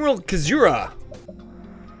 or Admiral Kazura?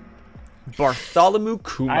 Bartholomew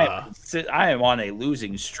Kuma. I am on a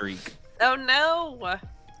losing streak. Oh no.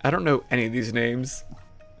 I don't know any of these names.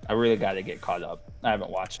 I really gotta get caught up. I haven't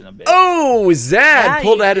watched in a bit. Oh, Zad Yeah,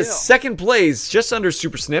 pulled you ahead do. of second place, just under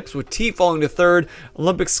Super Snips, with T falling to third,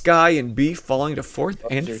 Olympic Sky and B falling to fourth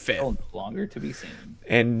and They're fifth. still longer to be seen.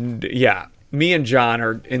 And yeah, me and John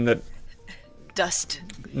are in the Dust.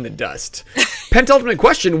 dust. Penultimate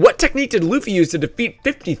question: what technique did Luffy use to defeat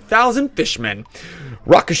 50,000 fishmen?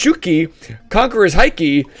 Rakashuki, Conqueror's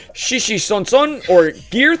Haki, Shishi Son Son, or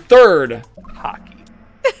Gear Third? Hockey.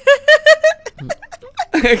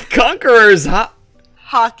 Conqueror's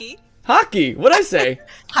Hockey. Haki. What'd I say?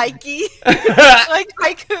 Hikey. Like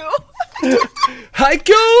haiku.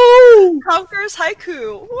 Haiku! Conqueror's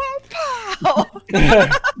haiku. Wow, pow.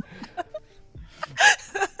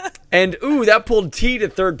 And ooh, that pulled T to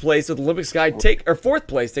third place with Olympic Sky fourth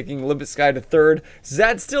place, taking Olympic Sky to third.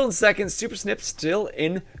 Zad still in second, Super Snip still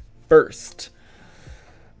in first.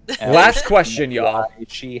 Last question, y'all. Why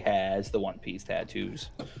she has the One Piece tattoos.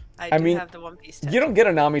 I do mean, have the One Piece You don't get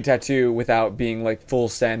a Nami tattoo without being like full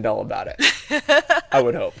Sandal about it. I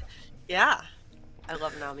would hope. Yeah. I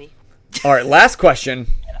love Nami. All right, last question.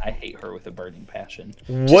 And I hate her with a burning passion.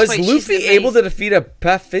 Was wait, she's Luffy amazing. able to defeat a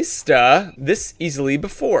Pathista this easily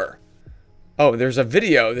before? Oh, there's a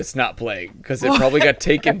video that's not playing because it probably got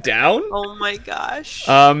taken down. Oh my gosh.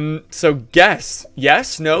 So guess.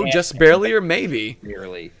 Yes, no, Yeah. just barely, or maybe.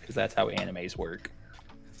 Clearly, because that's how animes work.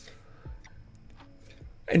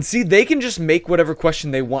 And see, they can just make whatever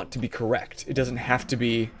question they want to be correct. It doesn't have to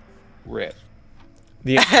be. Rip.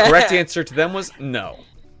 The correct answer to them was no.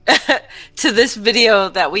 To this video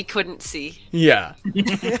that we couldn't see. Yeah.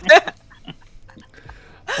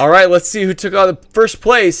 All right, let's see who took out the first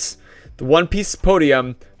place. The One Piece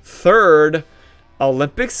podium. Third,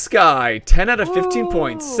 Olympic Sky, 10 out of 15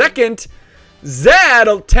 points. Second, Zad,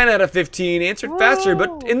 10 out of 15. Answered faster,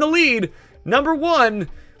 but in the lead. Number one,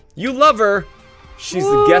 you love her. She's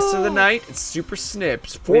the guest of the night. It's Super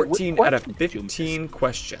Snips. Wait, what 14 out of question did you miss? 15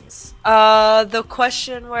 questions. The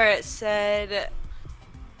question where it said,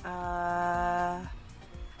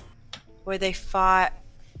 where they fought,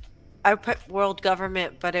 I put world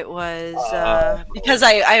government, but it was because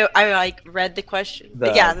I like read the question.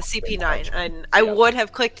 The- Yeah, the CP9, and I Yeah. would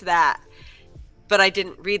have clicked that, but I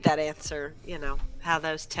didn't read that answer. You know how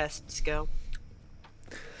those tests go.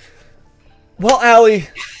 Well, Allie,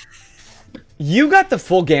 you got the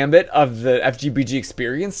full gambit of the FGBG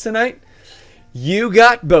experience tonight. You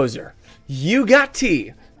got Bozer. You got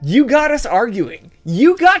T. You got us arguing.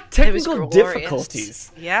 You got It was technical glorious.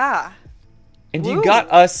 difficulties. Yeah. And you Woo. got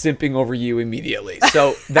us simping over you immediately.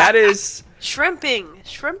 So that is... Shrimping.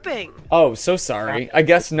 Oh, so sorry. I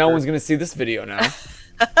guess no one's going to see this video now.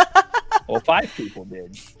 Well, 5 people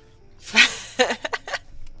did.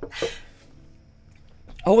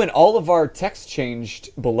 Oh, and all of our text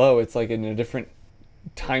changed below. It's like in a different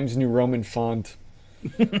Times New Roman font,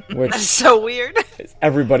 which That's so weird.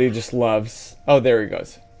 everybody just loves. Oh, there he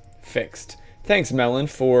goes. Fixed. Thanks, Melon,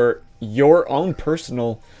 for your own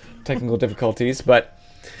personal technical difficulties. But,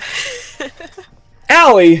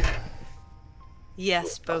 Allie,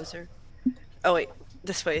 Yes, Bozer. Oh wait,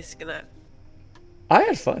 this way is gonna. I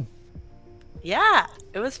had fun. Yeah,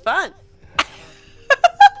 it was fun.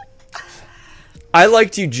 I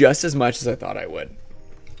liked you just as much as I thought I would,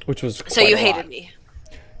 which was So quite you a hated lot. me.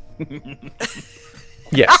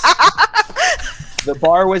 Yes. The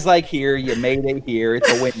bar was like here. You made it here.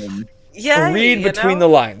 It's a win. Yeah. Read between the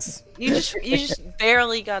lines. You just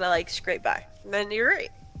barely gotta like scrape by. And then you're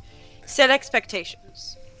right. Set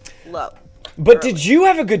expectations low. But did you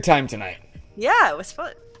have a good time tonight? Yeah, it was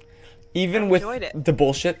fun. Even I with enjoyed it. the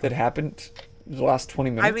bullshit that happened the last 20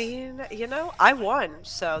 minutes? I mean, I won,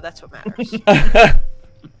 so that's what matters.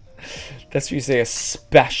 That's what you say,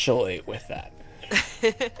 especially with that.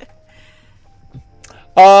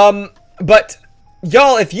 But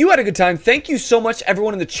y'all, if you had a good time, thank you so much,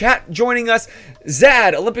 everyone in the chat joining us.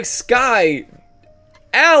 Zad, Olympic Sky,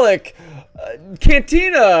 Alec,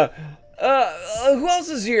 Cantina, who else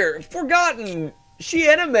is here? Forgotten, She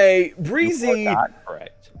Anime, Breezy, Not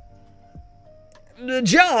correct.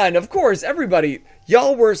 John, of course, everybody.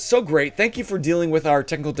 Y'all were so great. Thank you for dealing with our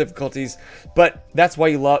technical difficulties. But that's why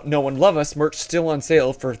you know and love us. Merch still on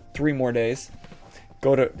sale for 3 more days.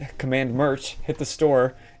 Go to Command Merch, hit the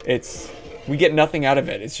store. We get nothing out of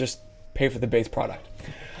it. It's just pay for the base product.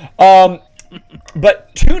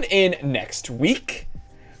 But tune in next week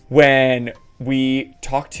when we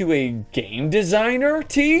talk to a game designer,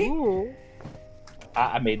 T.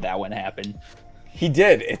 I made that one happen. He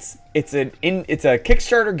did. It's a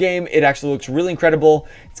Kickstarter game. It actually looks really incredible.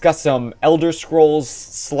 It's got some Elder Scrolls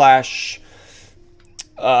slash.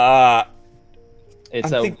 It's a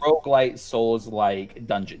roguelite Souls-like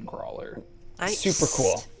dungeon crawler. Nice. Super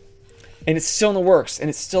cool. And it's still in the works,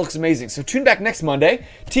 and it still looks amazing. So tune back next Monday.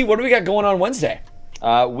 T, what do we got going on Wednesday?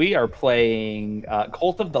 We are playing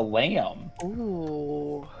Cult of the Lamb.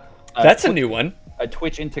 Ooh. That's a new one. A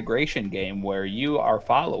Twitch integration game where you, our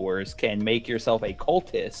followers, can make yourself a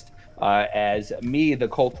cultist as me, the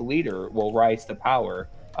cult leader, will rise to power.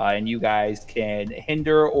 And you guys can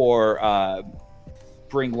hinder or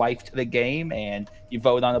bring life to the game, and you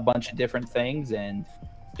vote on a bunch of different things and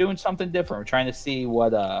doing something different. We're trying to see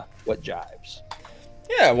what jives.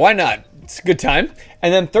 Yeah, why not? It's a good time.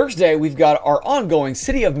 And then Thursday, we've got our ongoing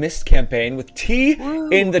City of Mist campaign with T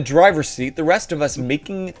in the driver's seat. The rest of us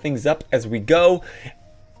making things up as we go.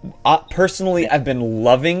 Personally, I've been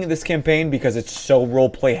loving this campaign because it's so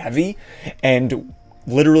roleplay heavy and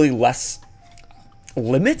literally less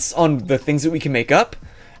limits on the things that we can make up.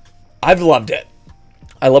 I've loved it.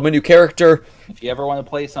 I love my new character. If you ever want to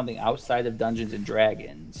play something outside of Dungeons and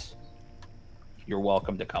Dragons, you're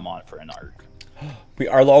welcome to come on for an arc. We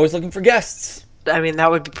are always looking for guests. I mean, that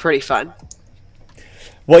would be pretty fun.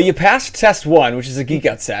 Well, you passed test 1, which is a Geek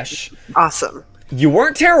Out Sesh. Awesome. You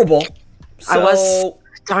weren't terrible. I was.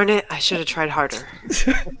 Darn it! I should have tried harder.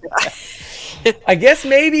 I guess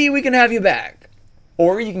maybe we can have you back,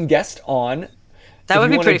 or you can guest on. That would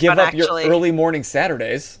be pretty give fun, up actually. your early morning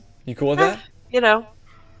Saturdays. You cool with that?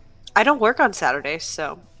 I don't work on Saturdays,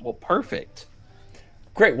 so. Well, perfect.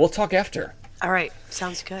 Great. We'll talk after. All right,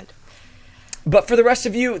 sounds good. But for the rest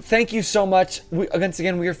of you, thank you so much. Once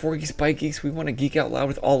again, we are 4 Geeks by Geeks. We want to geek out loud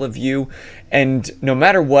with all of you, and no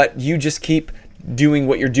matter what, you just keep doing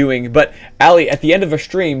what you're doing. But Allie, at the end of our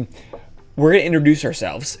stream, we're gonna introduce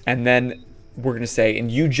ourselves, and then we're gonna say, "And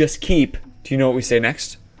you just keep." Do you know what we say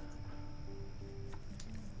next?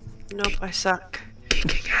 Nope, I suck.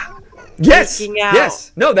 Yes. Geeking out.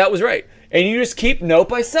 Yes. No, that was right. And you just keep.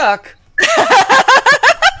 Nope, I suck.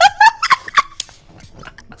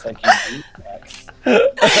 It's like you do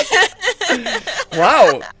that.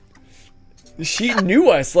 Wow. She knew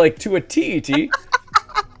us like to a T. T.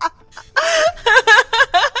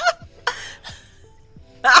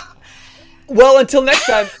 Well, until next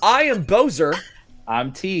time, I am Bozer,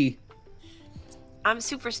 I'm T. I'm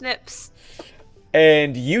Super Snips.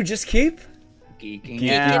 and you just keep Geeking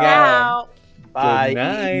geeking out. out. Out. Bye. Good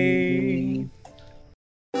night.